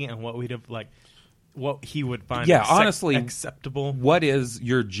see and what we'd have what he would find honestly, acceptable. What is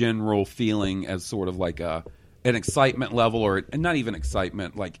your general feeling as sort of like an excitement level, or not even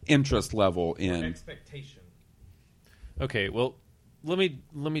excitement, like interest level in expectation? Okay, well, let me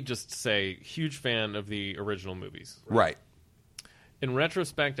just say, huge fan of the original movies. Right. In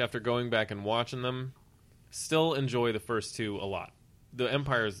retrospect, after going back and watching them, still enjoy the first two a lot. The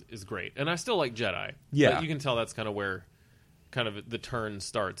Empire is great, and I still like Jedi. Yeah. But you can tell that's kind of where kind of the turn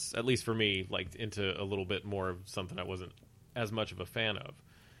starts, at least for me, like into a little bit more of something I wasn't as much of a fan of.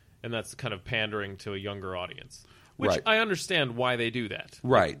 And that's kind of pandering to a younger audience. Which Right. I understand why they do that.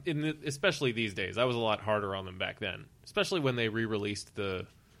 Right. Especially these days. I was a lot harder on them back then. Especially when they re-released the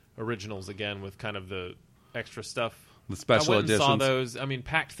originals again with kind of the extra stuff. The special I went and saw editions. those. I mean,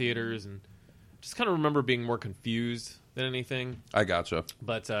 packed theaters, and just kind of remember being more confused than anything. I gotcha.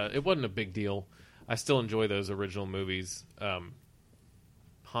 But it wasn't a big deal. I still enjoy those original movies.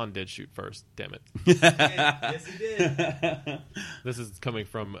 Han did shoot first. Damn it. Yes, he did. This is coming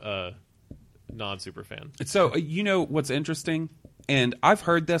from a non-super fan. So, you know what's interesting? And I've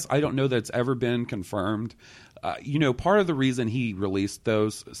heard this. I don't know that it's ever been confirmed. You know, part of the reason he released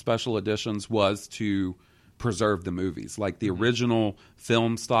those special editions was to preserve the movies. Like the original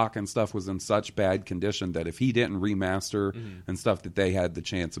film stock and stuff was in such bad condition that if he didn't remaster and stuff, that they had the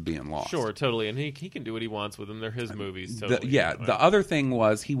chance of being lost. Sure, totally. And he can do what he wants with them. They're his movies. Totally. The other thing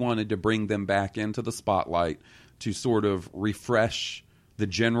was he wanted to bring them back into the spotlight to sort of refresh the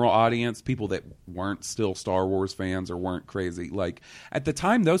general audience, people that weren't still Star Wars fans or weren't crazy. Like at the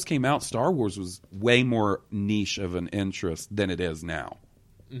time those came out, Star Wars was way more niche of an interest than it is now,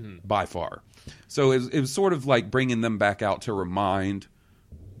 by far. So it was sort of like bringing them back out to remind,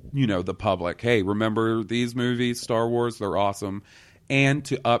 you know, the public, hey, remember these movies, Star Wars, they're awesome. And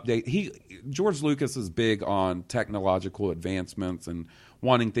to update, George Lucas is big on technological advancements and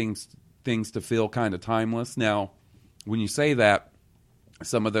wanting things to feel kind of timeless. Now, when you say that,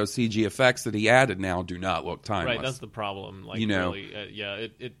 some of those CG effects that he added now do not look timeless. Right, that's the problem. Like, you know, really,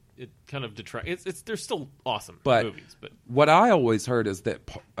 it kind of detracts. They're still awesome but movies. But what I always heard is that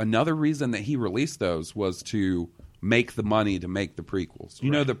another reason that he released those was to make the money to make the prequels.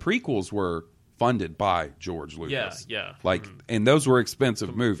 You know, the prequels were funded by George Lucas. Yeah. Like, and those were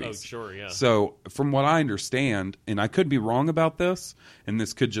expensive movies. Oh, sure, yeah. So, from what I understand, and I could be wrong about this, and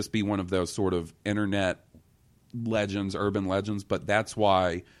this could just be one of those sort of internet legends, urban legends, but that's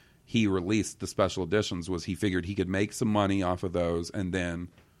why he released the special editions, was he figured he could make some money off of those and then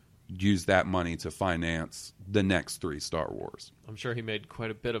use that money to finance the next 3 Star Wars. I'm sure he made quite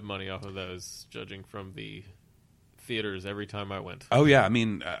a bit of money off of those, judging from the theaters every time I went. Oh, yeah. I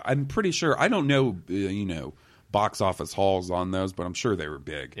mean, I'm pretty sure. I don't know, you know, box office hauls on those, but I'm sure they were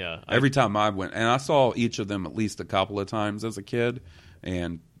big. Yeah. Every time I went, and I saw each of them at least a couple of times as a kid,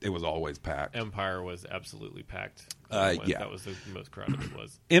 and it was always packed. Empire was absolutely packed. Yeah. That was the most crowded it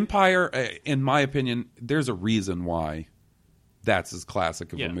was. Empire, in my opinion, there's a reason why that's as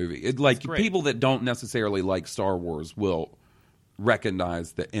classic of a movie. People that don't necessarily like Star Wars will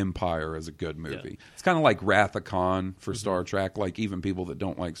recognize that Empire is a good movie. Yeah. It's kind of like Wrath of Khan for Star Trek. Like, even people that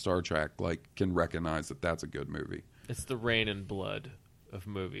don't like Star Trek can recognize that that's a good movie. It's the Rain and Blood of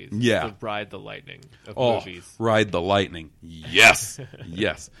movies. Yeah. The Ride the Lightning of movies. Ride the Lightning. Yes.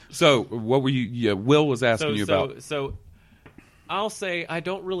 Yes. So, what were you... Yeah, Will was asking you about... So, I'll say I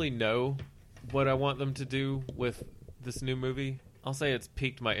don't really know what I want them to do with this new movie. I'll say it's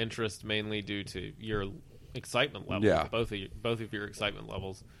piqued my interest mainly due to your excitement level. Yeah. Both of your excitement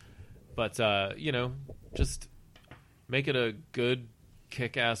levels. But, you know, just make it a good,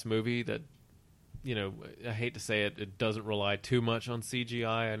 kick-ass movie that, you know, I hate to say it, it doesn't rely too much on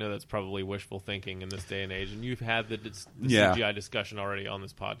CGI. I know that's probably wishful thinking in this day and age, and you've had the CGI discussion already on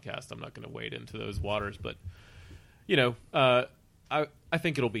this podcast. I'm not going to wade into those waters, but, you know, I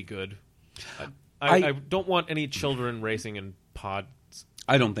think it'll be good. I don't want any children racing in pods.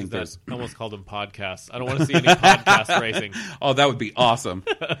 I don't think there's... I almost called them podcasts. I don't want to see any podcast racing. Oh, that would be awesome.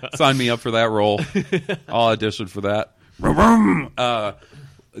 Sign me up for that role. I'll audition for that.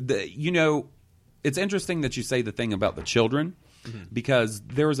 You know, it's interesting that you say the thing about the children, because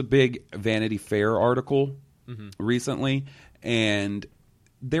there was a big Vanity Fair article recently, and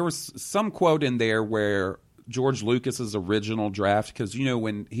there was some quote in there where George Lucas's original draft, because, you know,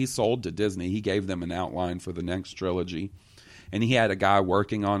 when he sold to Disney, he gave them an outline for the next trilogy. And he had a guy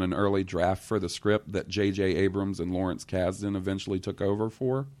working on an early draft for the script that J.J. Abrams and Lawrence Kasdan eventually took over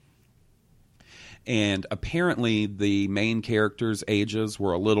for. And apparently the main characters' ages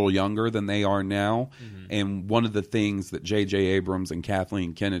were a little younger than they are now. And one of the things that J.J. Abrams and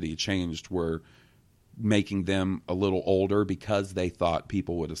Kathleen Kennedy changed were making them a little older, because they thought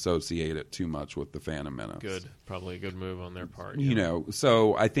people would associate it too much with the Phantom Menace. Good. Probably a good move on their part. You know,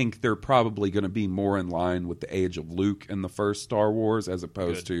 so I think they're probably going to be more in line with the age of Luke in the first Star Wars, as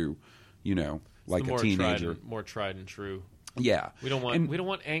opposed to, you know, like a teenager. More tried and true. Yeah, We don't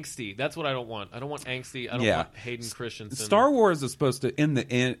want angsty. That's what I don't want. I don't want angsty. I don't Yeah. want Hayden Christensen. Star Wars is supposed to,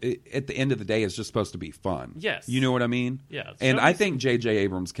 at the end of the day, is just supposed to be fun. Yes. You know what I mean? Yeah. And Show I me think J.J.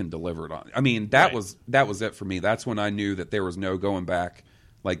 Abrams can deliver it on. I mean, that Right. was it for me. That's when I knew that there was no going back.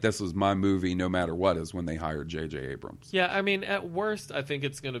 Like, this was my movie no matter what, is when they hired J.J. Abrams. Yeah, I mean, at worst, I think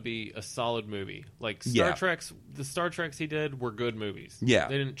it's going to be a solid movie. Like Yeah. the Star Treks he did were good movies. Yeah.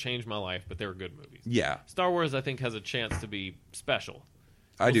 They didn't change my life, but they were good movies. Yeah. Star Wars, I think, has a chance to be special.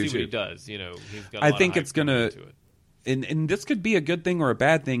 I do see too. what he does. You know, he's got. I think it's gonna, to it. and this could be a good thing or a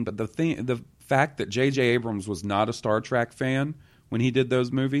bad thing, but the fact that J.J. Abrams was not a Star Trek fan when he did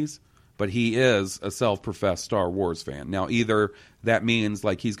those movies, but he is a self-professed Star Wars fan. Now, either that means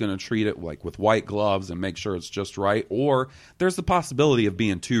like he's going to treat it like with white gloves and make sure it's just right, or there's the possibility of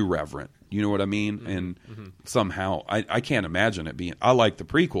being too reverent. You know what I mean? And somehow, I can't imagine it being. I like the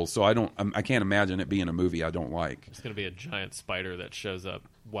prequels, so I can't imagine it being a movie I don't like. It's going to be a giant spider that shows up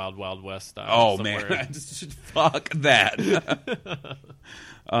Wild Wild West style. Oh somewhere. man, fuck that.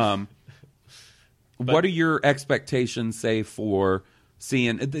 What are your expectations, say, for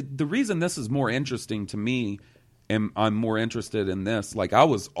seeing the reason this is more interesting to me, and I'm more interested in this? Like, I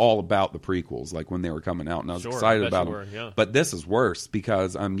was all about the prequels, like when they were coming out, and I was Sure, excited I bet about you them. were, yeah. But this is worse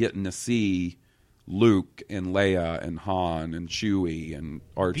because I'm getting to see Luke and Leia and Han and Chewie and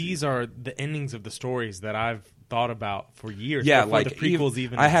Archie. These are the endings of the stories that I've thought about for years. Yeah, before like the prequels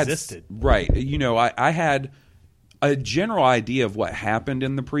even I had, existed. Right. You know, I had a general idea of what happened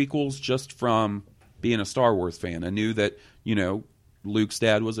in the prequels just from being a Star Wars fan. I knew that, you know, Luke's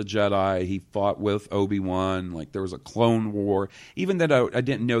dad was a Jedi. He fought with Obi-Wan. Like, there was a clone war. Even though I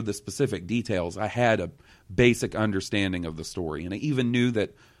didn't know the specific details, I had a basic understanding of the story. And I even knew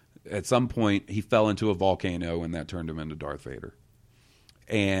that at some point he fell into a volcano and that turned him into Darth Vader.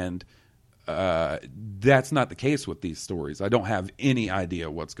 And that's not the case with these stories. I don't have any idea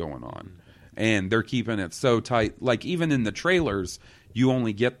what's going on. And they're keeping it so tight. Like, even in the trailers, you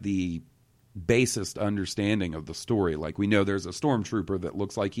only get the basest understanding of the story. Like, we know there's a stormtrooper that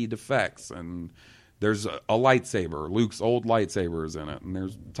looks like he defects, and there's a lightsaber. Luke's old lightsaber is in it, and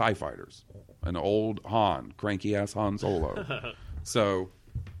there's TIE fighters. An old Han, cranky-ass Han Solo. So,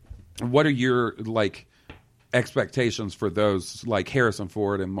 what are your, like, expectations for those, like Harrison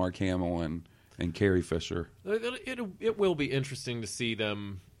Ford and Mark Hamill and Carrie Fisher? It will be interesting to see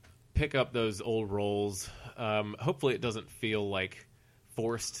them pick up those old roles. Hopefully it doesn't feel like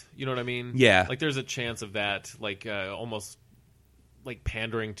forced. You know what I mean? Yeah. Like, there's a chance of that, like, almost like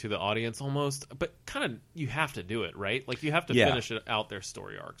pandering to the audience almost. But kind of, you have to do it, right? Like, you have to finish it out their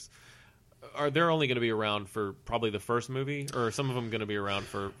story arcs. Are they only going to be around for probably the first movie, or are some of them going to be around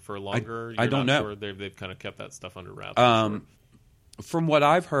for longer? I don't know. Sure. They've kind of kept that stuff under wraps. From what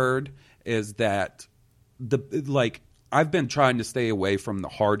I've heard is that I've been trying to stay away from the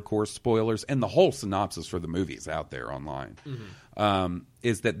hardcore spoilers, and the whole synopsis for the movie is out there online.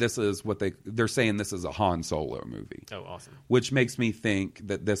 Is that this is what they're saying, this is a Han Solo movie. Oh, awesome. Which makes me think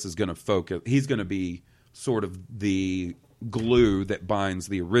that this is going to focus, he's going to be sort of the glue that binds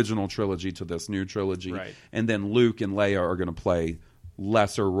the original trilogy to this new trilogy. Right. And then Luke and Leia are going to play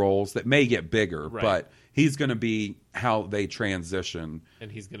lesser roles that may get bigger, Right. but he's going to be how they transition.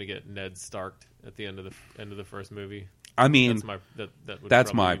 And he's going to get Ned Starked at the end of the first movie. I mean,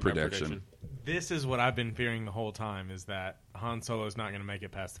 that's my probably be prediction. This is what I've been fearing the whole time, is that Han Solo is not going to make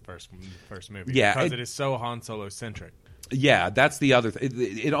it past the first movie. Yeah, because it is so Han Solo centric. Yeah, that's the other thing.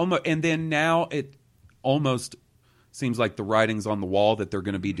 It almost, and then now it almost seems like the writing's on the wall that they're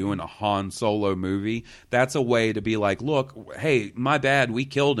going to be doing a Han Solo movie. That's a way to be like, look, hey, my bad, we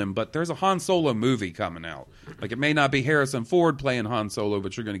killed him, but there's a Han Solo movie coming out. Like, it may not be Harrison Ford playing Han Solo,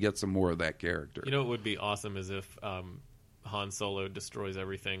 but you're going to get some more of that character. You know what would be awesome is if Han Solo destroys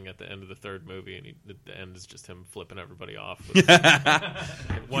everything at the end of the third movie, and the end is just him flipping everybody off.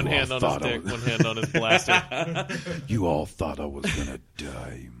 One hand on his dick, one hand on his blaster. You all thought I was going to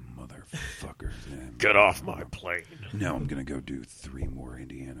die, you motherfuckers. Get off my plane. Now I'm going to go do 3 more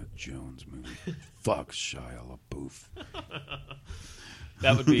Indiana Jones movies. Fuck Shia LaBeouf.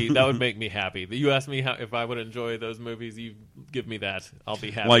 That would make me happy. You asked me if I would enjoy those movies. You give me that, I'll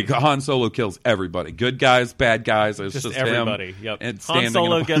be happy. Like, Han Solo kills everybody, good guys, bad guys. It's just everybody. Him yep. and Han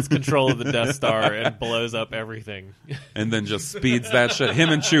Solo gets control of the Death Star and blows up everything, and then just speeds that shit. Him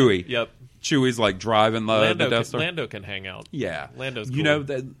and Chewie. Yep. Chewie's like driving the Death Star. Lando can hang out. Yeah, Lando's cool. You know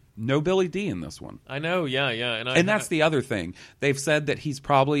that. No Billy D in this one. I know, yeah, and that's the other thing. They've said that he's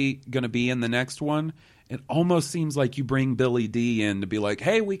probably going to be in the next one. It almost seems like you bring Billy D in to be like,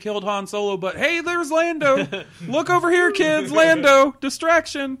 hey, we killed Han Solo, but hey, there's Lando. Look over here, kids. Lando.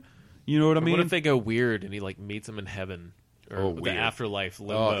 Distraction. You know what I mean? What if they go weird and he like meets him in heaven or the weird. afterlife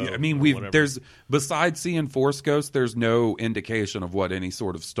limbo. I mean, or whatever. there's besides seeing Force Ghost, there's no indication of what any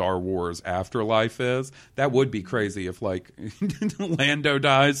sort of Star Wars afterlife is. That would be crazy if like Lando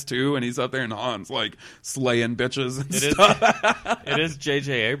dies too, and he's up there and Han's like slaying bitches and stuff. It is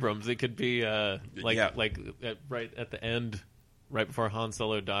J.J. Abrams. It could be Yeah. right at the end, right before Han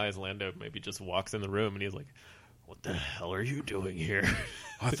Solo dies, Lando maybe just walks in the room and he's like, "What the hell are you doing here?"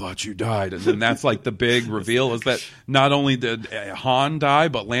 I thought you died, and then that's like the big reveal is that not only did Han die,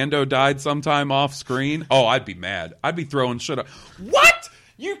 but Lando died sometime off screen. Oh, I'd be mad. I'd be throwing shit up. What?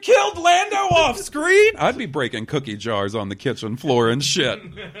 You killed Lando off screen? I'd be breaking cookie jars on the kitchen floor and shit.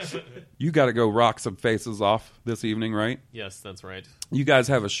 You got to go rock some faces off this evening, right? Yes, that's right. You guys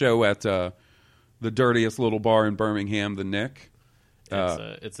have a show at the dirtiest little bar in Birmingham, the Nick.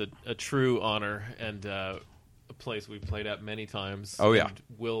 It's a true honor and a place we've played at many times. Oh, yeah. And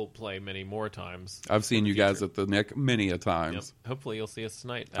will play many more times. I've seen in the you guys future. at the Nick many a times. Yep. Hopefully you'll see us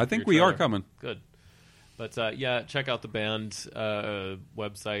tonight. I after think your we are trailer. coming. Good. But yeah, check out the band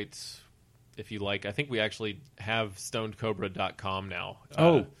website if you like. I think we actually have stonedcobra.com now.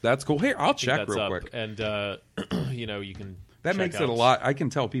 Oh, that's cool. Here, I'll I think check that's real up. quick. And you can That check makes out, it a lot. I can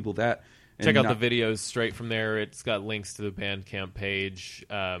tell people that. and Check out not- the videos straight from there. It's got links to the Bandcamp page.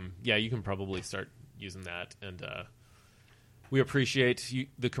 Yeah, you can probably start using that. And we appreciate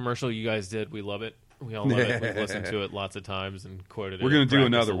the commercial you guys did. We love it. We all love it. We've listened to it lots of times and quoted it. We're going at to do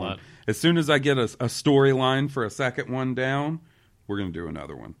practice another a one. lot. As soon as I get a storyline for a second one down, we're going to do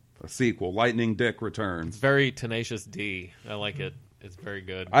another one. A sequel. Lightning Dick Returns. Very Tenacious D. I like it. It's very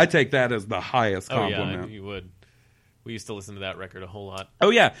good. I take that as the highest Oh, compliment. yeah, you would. We used to listen to that record a whole lot. Oh,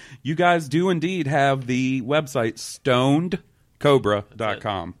 yeah. You guys do indeed have the website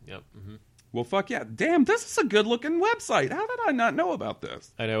stonedcobra.com. Yep. Mm-hmm. Well, fuck yeah. Damn, this is a good-looking website. How did I not know about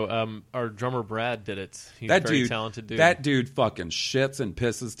this? I know. Our drummer Brad did it. He's That a very dude, talented dude. That dude fucking shits and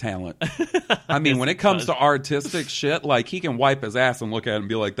pisses talent. I mean, when it comes to artistic shit, like he can wipe his ass and look at it and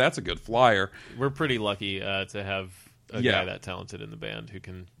be like, "That's a good flyer." We're pretty lucky to have a Yeah. guy that talented in the band who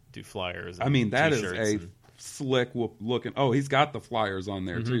can do flyers. And I mean, that is t-shirts a and- slick looking. Oh, he's got the flyers on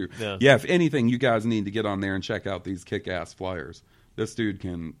there too. yeah. Yeah. If anything, you guys need to get on there and check out these kick-ass flyers. This dude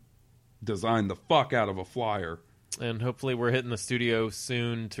can design the fuck out of a flyer. And hopefully, we're hitting the studio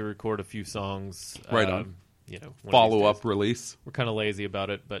soon to record a few songs. Right on. You know, one of these Follow-up days. release. We're kind of lazy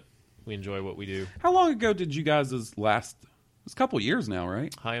about it, but we enjoy what we do. How long ago did you guys' last? It's a couple years now,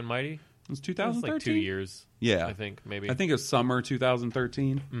 right? High and Mighty. It was It's 2013. like 2 years. Yeah, I think maybe. I think it's summer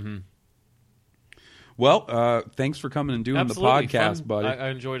 2013. Mm-hmm. Well, thanks for coming and doing Absolutely the podcast, fun. buddy. I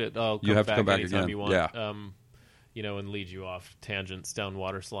enjoyed it. I'll come You have to back come back anytime again. you want. Yeah. And lead you off tangents down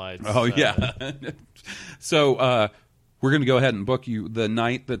water slides. Oh yeah. So we're going to go ahead and book you the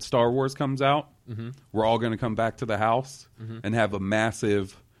night that Star Wars comes out. Mm-hmm. We're all going to come back to the house and have a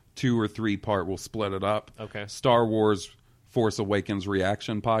massive 2 or 3 part. We'll split it up. Okay. Star Wars Force Awakens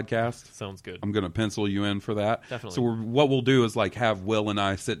reaction podcast. Sounds good. I'm going to pencil you in for that. Definitely. So what we'll do is like have Will and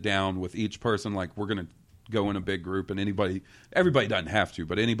I sit down with each person. Like we're going to go in a big group, and everybody doesn't have to,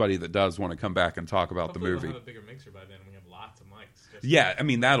 but anybody that does want to come back and talk about Hopefully the movie. We'll have a bigger mixer by then. We have lots of mics. Just Yeah, I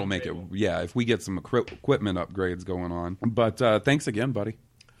mean, that'll make it. Yeah, if we get some equipment upgrades going on. But thanks again, buddy.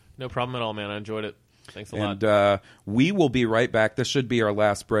 No problem at all, man. I enjoyed it. Thanks a lot. And we will be right back. This should be our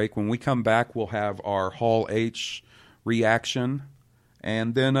last break. When we come back, we'll have our Hall H reaction,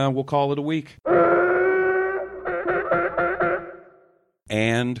 and then we'll call it a week.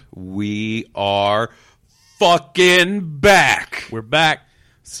 And we are fucking back. We're back.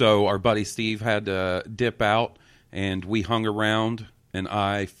 So our buddy Steve had to dip out, and we hung around, and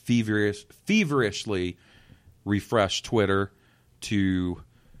I feverishly refreshed Twitter to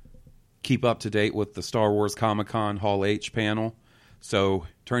keep up to date with the Star Wars Comic-Con Hall H panel. So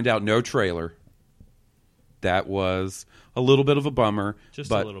turned out no trailer. That was a little bit of a bummer. Just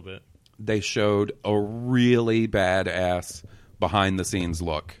but a little bit. They showed a really badass behind-the-scenes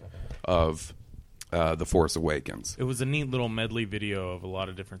look of The Force Awakens. It was a neat little medley video of a lot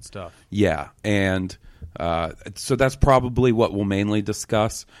of different stuff. Yeah, and so that's probably what we'll mainly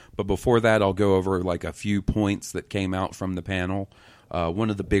discuss. But before that, I'll go over like a few points that came out from the panel. One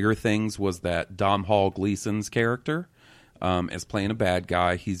of the bigger things was that Domhnall Gleeson's character is playing a bad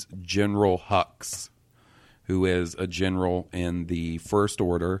guy. He's General Hux, who is a general in the First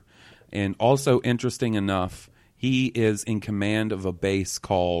Order. And also, interesting enough, he is in command of a base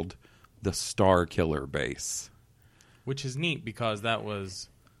called the Star Killer Base. Which is neat because that was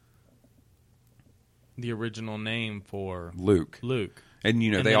the original name for Luke. And,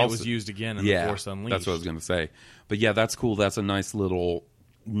 you know, And they then also it was used again in The Force Unleashed. That's what I was going to say. But, yeah, that's cool. That's a nice little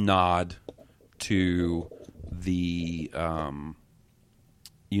nod to the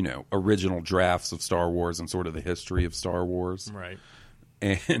original drafts of Star Wars and sort of the history of Star Wars. Right.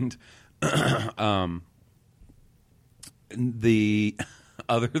 And the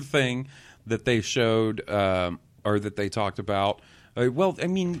other thing that they showed or that they talked about,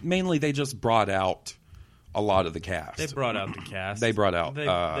 mainly they just brought out a lot of the cast. They brought out the cast. They brought out. They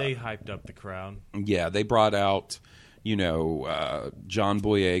hyped up the crowd. Yeah, they brought out, John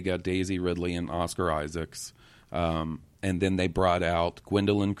Boyega, Daisy Ridley, and Oscar Isaacs. And then they brought out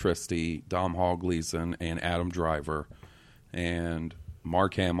Gwendolyn Christie, Domhnall Gleeson, and Adam Driver, and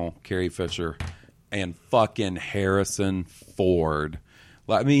Mark Hamill, Carrie Fisher, and fucking Harrison Ford.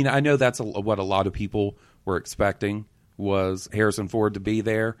 I mean, I know that's what a lot of people were expecting was Harrison Ford to be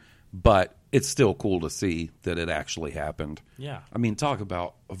there, but it's still cool to see that it actually happened. Yeah. I mean, talk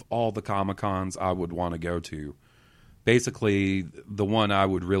about, of all the Comic-Cons I would want to go to, basically the one I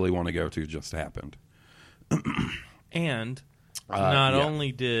would really want to go to just happened. And not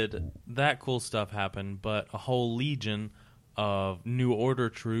only did that cool stuff happen, but a whole legion of New Order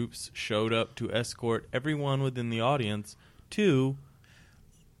troops showed up to escort everyone within the audience to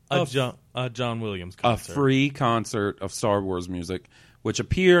a John Williams concert. A free concert of Star Wars music, which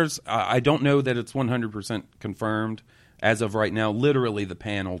appears, I don't know that it's 100% confirmed as of right now. Literally, the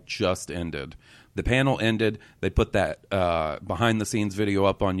panel just ended. The panel ended. They put that behind-the-scenes video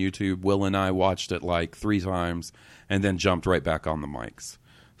up on YouTube. Will and I watched it like 3 times and then jumped right back on the mics.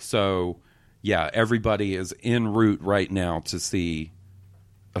 So, yeah, everybody is en route right now to see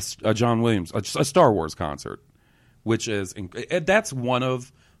a John Williams, a Star Wars concert, which is that's one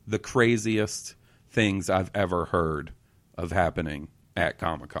of the craziest things I've ever heard of happening at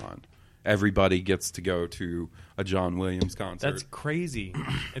Comic-Con. Everybody gets to go to a John Williams concert. That's crazy.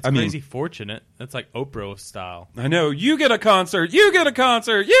 It's crazy fortunate. That's like Oprah style. I know. You get a concert. You get a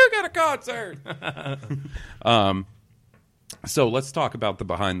concert. You get a concert. So let's talk about the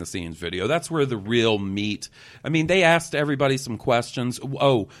behind-the-scenes video. That's where the real meat. I mean, they asked everybody some questions.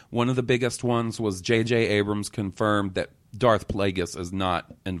 Oh, one of the biggest ones was J.J. Abrams confirmed that Darth Plagueis is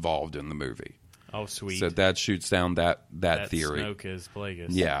not involved in the movie. Oh, sweet. So that shoots down that theory. Snoke is Plagueis.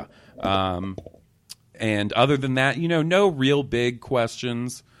 Yeah. And other than that, no real big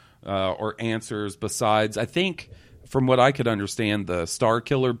questions or answers besides, I think, from what I could understand, the Star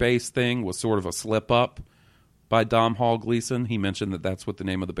Killer base thing was sort of a slip-up by Domhnall Gleeson. He mentioned that that's what the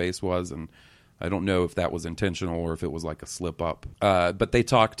name of the base was, and I don't know if that was intentional or if it was like a slip-up. But they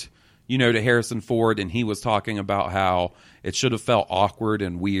talked, to Harrison Ford, and he was talking about how it should have felt awkward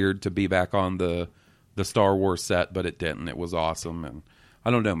and weird to be back on the Star Wars set, but it didn't. It was awesome, and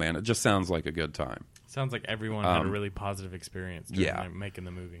I don't know, man. It just sounds like a good time. Sounds like everyone had a really positive experience during making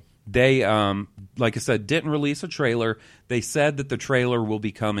the movie. They, like I said, didn't release a trailer. They said that the trailer will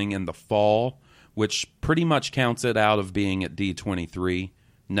be coming in the fall, which pretty much counts it out of being at D23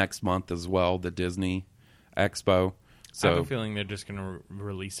 next month as well, the Disney Expo. So, I have a feeling they're just going to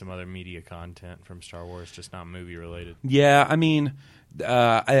release some other media content from Star Wars, just not movie-related. Yeah, I mean,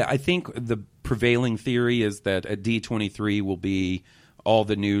 I think the prevailing theory is that at D23 will be all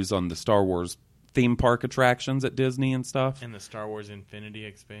the news on the Star Wars theme park attractions at Disney and stuff. And the Star Wars Infinity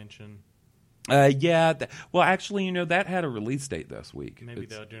expansion. Yeah. Well, actually, that had a release date this week. Maybe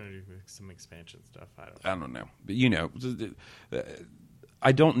they're going to do some expansion stuff. I don't know. But,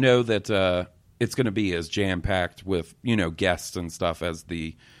 I don't know that it's going to be as jam-packed with, guests and stuff as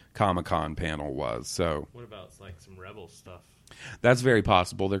the Comic-Con panel was. So, what about like some Rebel stuff? That's very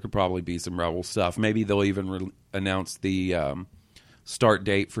possible. There could probably be some Rebel stuff. Maybe they'll even announce the start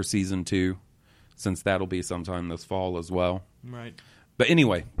date for Season 2, since that'll be sometime this fall as well. Right. But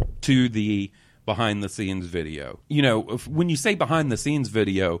anyway, to the behind-the-scenes video. When you say behind-the-scenes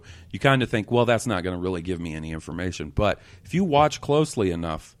video, you kind of think, well, that's not going to really give me any information. But if you watch closely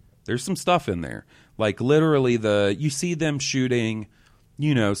enough, there's some stuff in there. Like, literally, you see them shooting,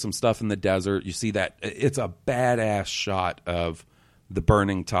 some stuff in the desert. You see that. It's a badass shot of the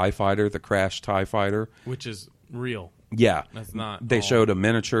burning TIE fighter, the crashed TIE fighter. Which is real. Yeah. That's not. They showed a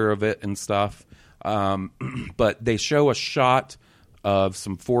miniature of it and stuff. But they show a shot of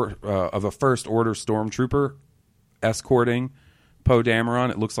of a First Order stormtrooper escorting Poe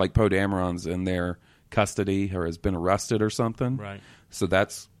Dameron. It looks like Poe Dameron's in their custody or has been arrested or something. Right. So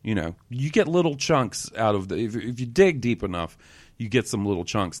that's, you get little chunks out of if you dig deep enough, you get some little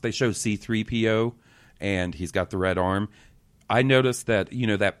chunks. They show C-3PO, and he's got the red arm. I noticed that,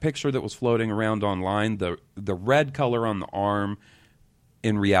 that picture that was floating around online, the red color on the arm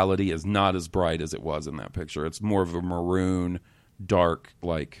in reality is not as bright as it was in that picture. It's more of a maroon, dark,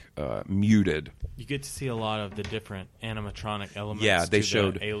 like muted. You get to see a lot of the different animatronic elements. Yeah, they to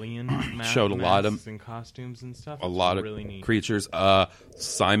showed the alien showed a lot of and costumes and stuff. a It's lot of really neat. creatures.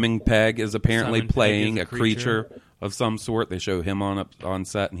 Simon Pegg is apparently Simon Pegg playing is a creature of some sort. They show him on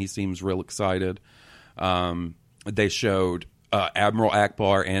set, and he seems real excited. They showed Admiral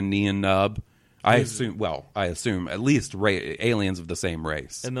Akbar and Neon Nub. I assume at least aliens of the same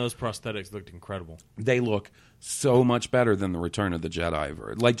race. And those prosthetics looked incredible. They look so much better than the Return of the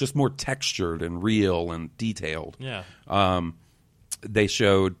Jedi, like just more textured and real and detailed. Yeah. They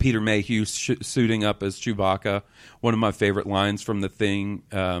showed Peter Mayhew suiting up as Chewbacca. One of my favorite lines from the thing,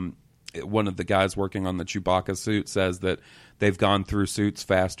 one of the guys working on the Chewbacca suit says that they've gone through suits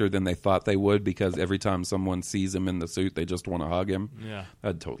faster than they thought they would because every time someone sees him in the suit, they just want to hug him. Yeah.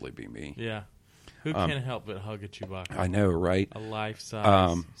 That'd totally be me. Yeah. Who can't help but hug a Chewbacca? I know, right? A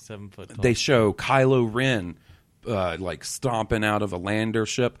life-size, 7 foot tall. They show Kylo Ren like stomping out of a lander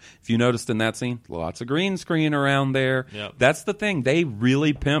ship. If you noticed in that scene, lots of green screen around there. Yep. That's the thing. They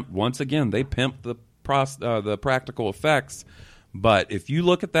really pimped, once again, they pimped the practical effects. But if you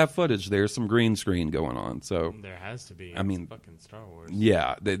look at that footage, there's some green screen going on. So there has to be. I mean, it's fucking Star Wars.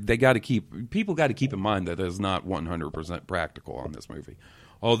 Yeah, they got to people got to keep in mind that it's not 100% practical on this movie.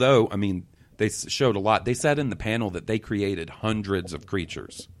 Although, I mean, they showed a lot. They said in the panel that they created hundreds of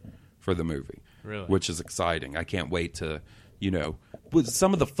creatures for the movie, really, which is exciting. I can't wait to,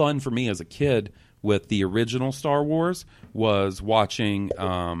 some of the fun for me as a kid with the original Star Wars was watching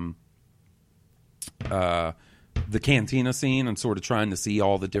the cantina scene and sort of trying to see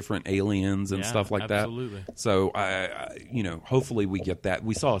all the different aliens and stuff like absolutely. that. So hopefully we get that.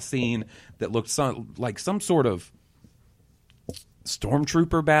 We saw a scene that looked like some sort of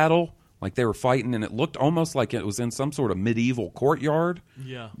stormtrooper battle, like they were fighting, and it looked almost like it was in some sort of medieval courtyard.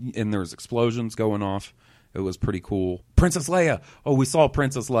 Yeah, and there was explosions going off. It was pretty cool. Princess Leia. Oh, we saw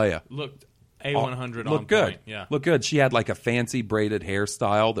Princess Leia. Looked A100 on looked good. point. Yeah, looked good. She had like a fancy braided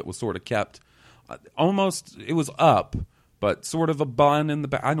hairstyle that was sort of kept. Almost, it was up, but sort of a bun in the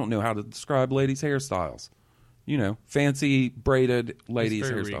back. I don't know how to describe ladies' hairstyles. Fancy braided ladies'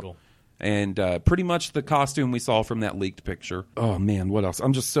 hairstyle. Regal. And pretty much the costume we saw from that leaked picture. Oh, man, what else?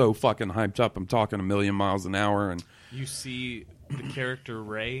 I'm just so fucking hyped up. I'm talking a million miles an hour. And you see the character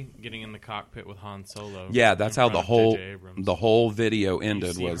Rey getting in the cockpit with Han Solo. Yeah, that's how the whole J.J. video ended.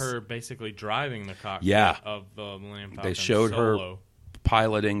 You see was her basically driving the cockpit of the Millennium Falcon. They showed Solo. her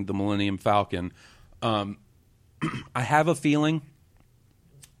piloting the Millennium Falcon. I have a feeling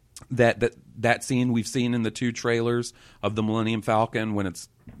that scene we've seen in the 2 trailers of the Millennium Falcon when it's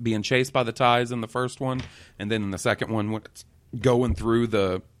being chased by the TIEs in the first one, and then in the second one when it's going through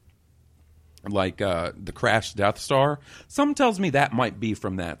the crashed Death Star. Something tells me that might be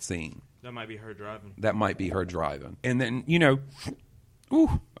from that scene. That might be her driving. That might be her driving. And then,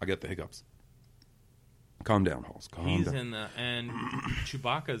 I get the hiccups. Calm down, Halls. Calm down. And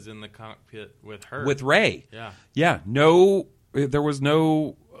Chewbacca's in the cockpit with her. With Rey. Yeah. Yeah. There was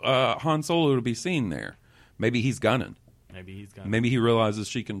no Han Solo to be seen there. Maybe he's gunning. Maybe he realizes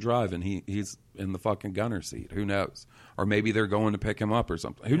she can drive and he's in the fucking gunner seat. Who knows? Or maybe they're going to pick him up or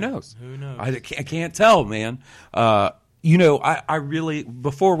something. Who knows? Who knows? I can't tell, man. I really,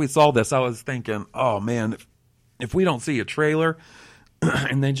 before we saw this, I was thinking, oh, man, if we don't see a trailer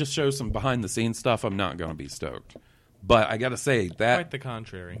and they just show some behind-the-scenes stuff, I'm not going to be stoked. But I got to say that quite the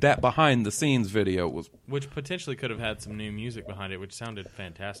contrary. That behind-the-scenes video was, which potentially could have had some new music behind it, which sounded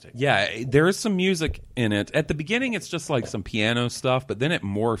fantastic. Yeah, there is some music in it. At the beginning, it's just like some piano stuff, but then it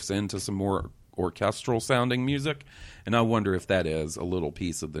morphs into some more orchestral-sounding music, and I wonder if that is a little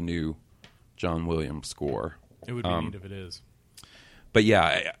piece of the new John Williams score. It would be neat if it is. But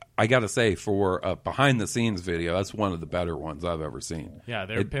yeah, I got to say, for a behind-the-scenes video, that's one of the better ones I've ever seen. Yeah,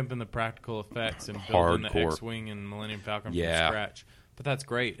 they're pimping the practical effects and building the X-Wing and Millennium Falcon from scratch. But that's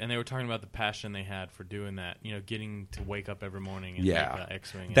great. And they were talking about the passion they had for doing that, getting to wake up every morning and make the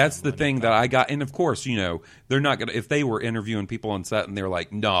X-Wing. That's the thing that I got. And of course, they're not going to, if they were interviewing people on set and they're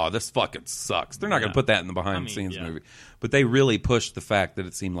like, no, this fucking sucks, they're not going to put that in the behind-the-scenes movie. But they really pushed the fact that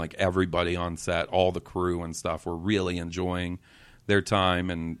it seemed like everybody on set, all the crew and stuff, were really enjoying their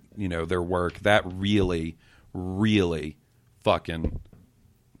time and their work. That really, really fucking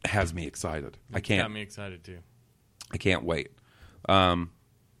has me excited. Got me excited too. I can't wait.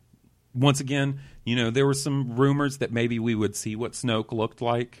 Once again, there were some rumors that maybe we would see what Snoke looked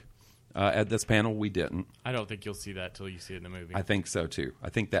like at this panel. We didn't. I don't think you'll see that till you see it in the movie. I think so too.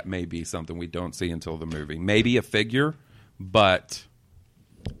 I think that may be something we don't see until the movie. Maybe a figure, but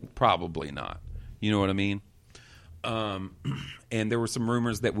probably not. You know what I mean? And there were some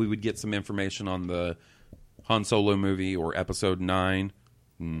rumors that we would get some information on the Han Solo movie or Episode 9.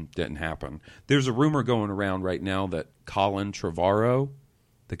 Didn't happen. There's a rumor going around right now that Colin Trevorrow,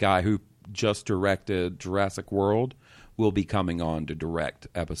 the guy who just directed Jurassic World, will be coming on to direct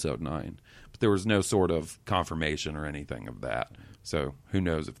Episode 9. But there was no sort of confirmation or anything of that. So who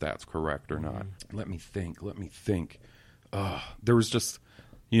knows if that's correct or not. Let me think. There was just,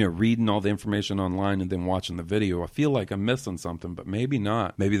 reading all the information online and then watching the video. I feel like I'm missing something, but maybe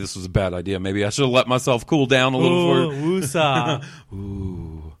not. Maybe this was a bad idea. Maybe I should have let myself cool down a little before. Woosah.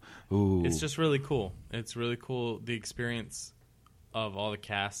 Ooh. It's just really cool. It's really cool, the experience of all the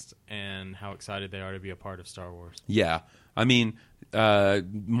cast and how excited they are to be a part of Star Wars. Yeah. I mean,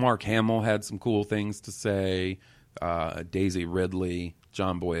 Mark Hamill had some cool things to say. Daisy Ridley,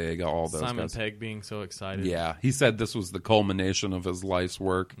 John Boyega, all those Simon guys. Pegg being so excited. Yeah. He said this was the culmination of his life's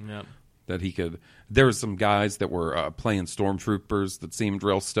work. Yep. That he could. There were some guys that were playing stormtroopers that seemed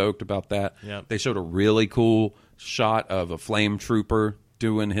real stoked about that. Yep. They showed a really cool shot of a flame trooper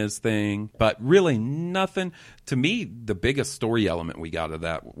doing his thing, but really nothing. To me, the biggest story element we got of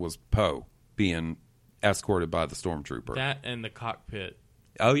that was Poe being escorted by the stormtrooper. That and the cockpit.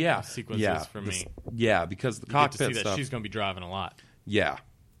 Oh yeah, sequences for me. Because the you cockpit get to see stuff. that she's going to be driving a lot. Yeah,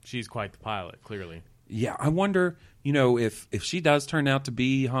 she's quite the pilot, clearly. Yeah, I wonder, if she does turn out to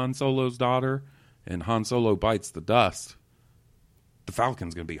be Han Solo's daughter, and Han Solo bites the dust, the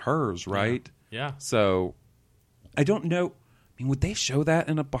Falcon's going to be hers, right? Yeah. So, I don't know. I mean, would they show that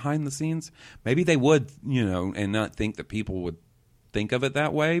in a behind the scenes? Maybe they would, and not think that people would think of it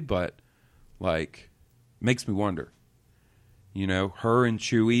that way, but, makes me wonder. Her and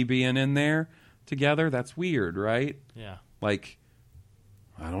Chewie being in there together, that's weird, right? Yeah.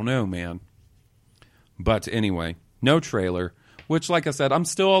 I don't know, man. But anyway, no trailer, which, like I said, I'm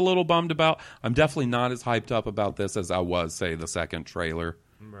still a little bummed about. I'm definitely not as hyped up about this as I was, say, the second trailer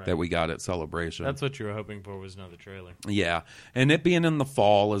that we got at Celebration. That's what you were hoping for, was another trailer. Yeah, and it being in the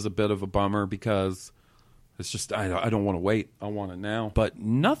fall is a bit of a bummer because it's just, I don't want to wait. I want it now. But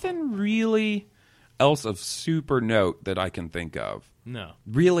nothing really else of super note that I can think of. No.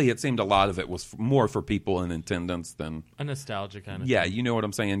 Really, it seemed a lot of it was more for people in attendance than... a nostalgia kind of Yeah, thing. you know what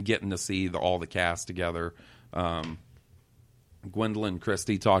I'm saying? Getting to see all the cast together. Gwendolyn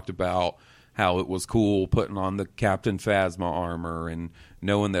Christie talked about how it was cool putting on the Captain Phasma armor and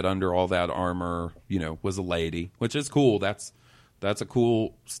knowing that under all that armor, was a lady, which is cool. That's a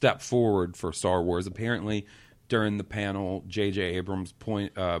cool step forward for Star Wars. Apparently, during the panel, J.J. Abrams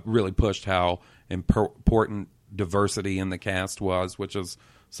really pushed how important diversity in the cast was, which is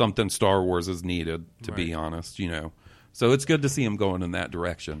something Star Wars has needed, to be honest, So it's good to see him going in that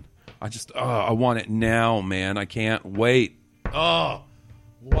direction. I want it now, man. I can't wait. Why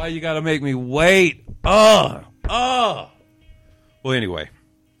you gotta make me wait? Well, anyway.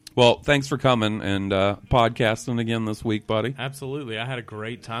 Well, thanks for coming and podcasting again this week, buddy. Absolutely. I had a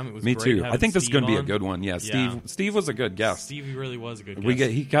great time. It was Me great too. having I think this is Steve going to be a on. good one. Yeah, Steve was a good guest. Stevie really was a good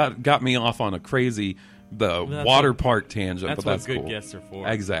guest. He got me off on a crazy water park tangent, that's but that's what good cool. guests are for.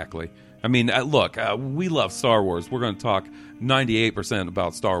 Exactly. I mean, look, we love Star Wars. We're going to talk 98%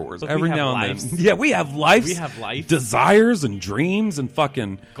 about Star Wars. But Every we have now lives. and then. Yeah, we have lives. We have life. Desires and dreams and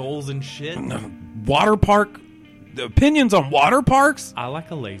fucking... goals and shit. Water park... opinions on water parks? I like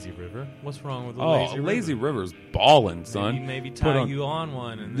a lazy river. What's wrong with a lazy river? Lazy river's balling, son. Maybe tie you on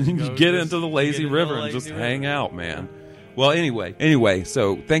one and then you get into the lazy river and just hang out, man. Well, anyway,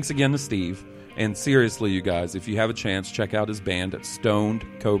 so thanks again to Steve. And seriously, you guys, if you have a chance, check out his band at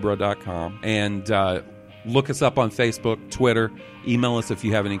stonedcobra.com. And look us up on Facebook, Twitter. Email us if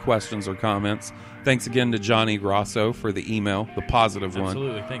you have any questions or comments. Thanks again to Johnny Grosso for the email, the positive one.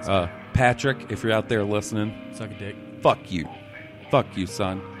 Absolutely, thanks. Patrick, if you're out there listening. Suck a dick. Fuck you,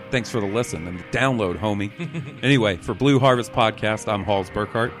 son. Thanks for the listen and the download, homie. Anyway, for Blue Harvest Podcast, I'm Halls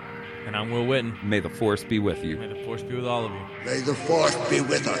Burkhart. And I'm Will Witten. May the Force be with you. May the Force be with all of you. May the Force be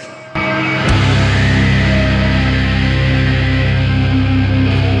with us.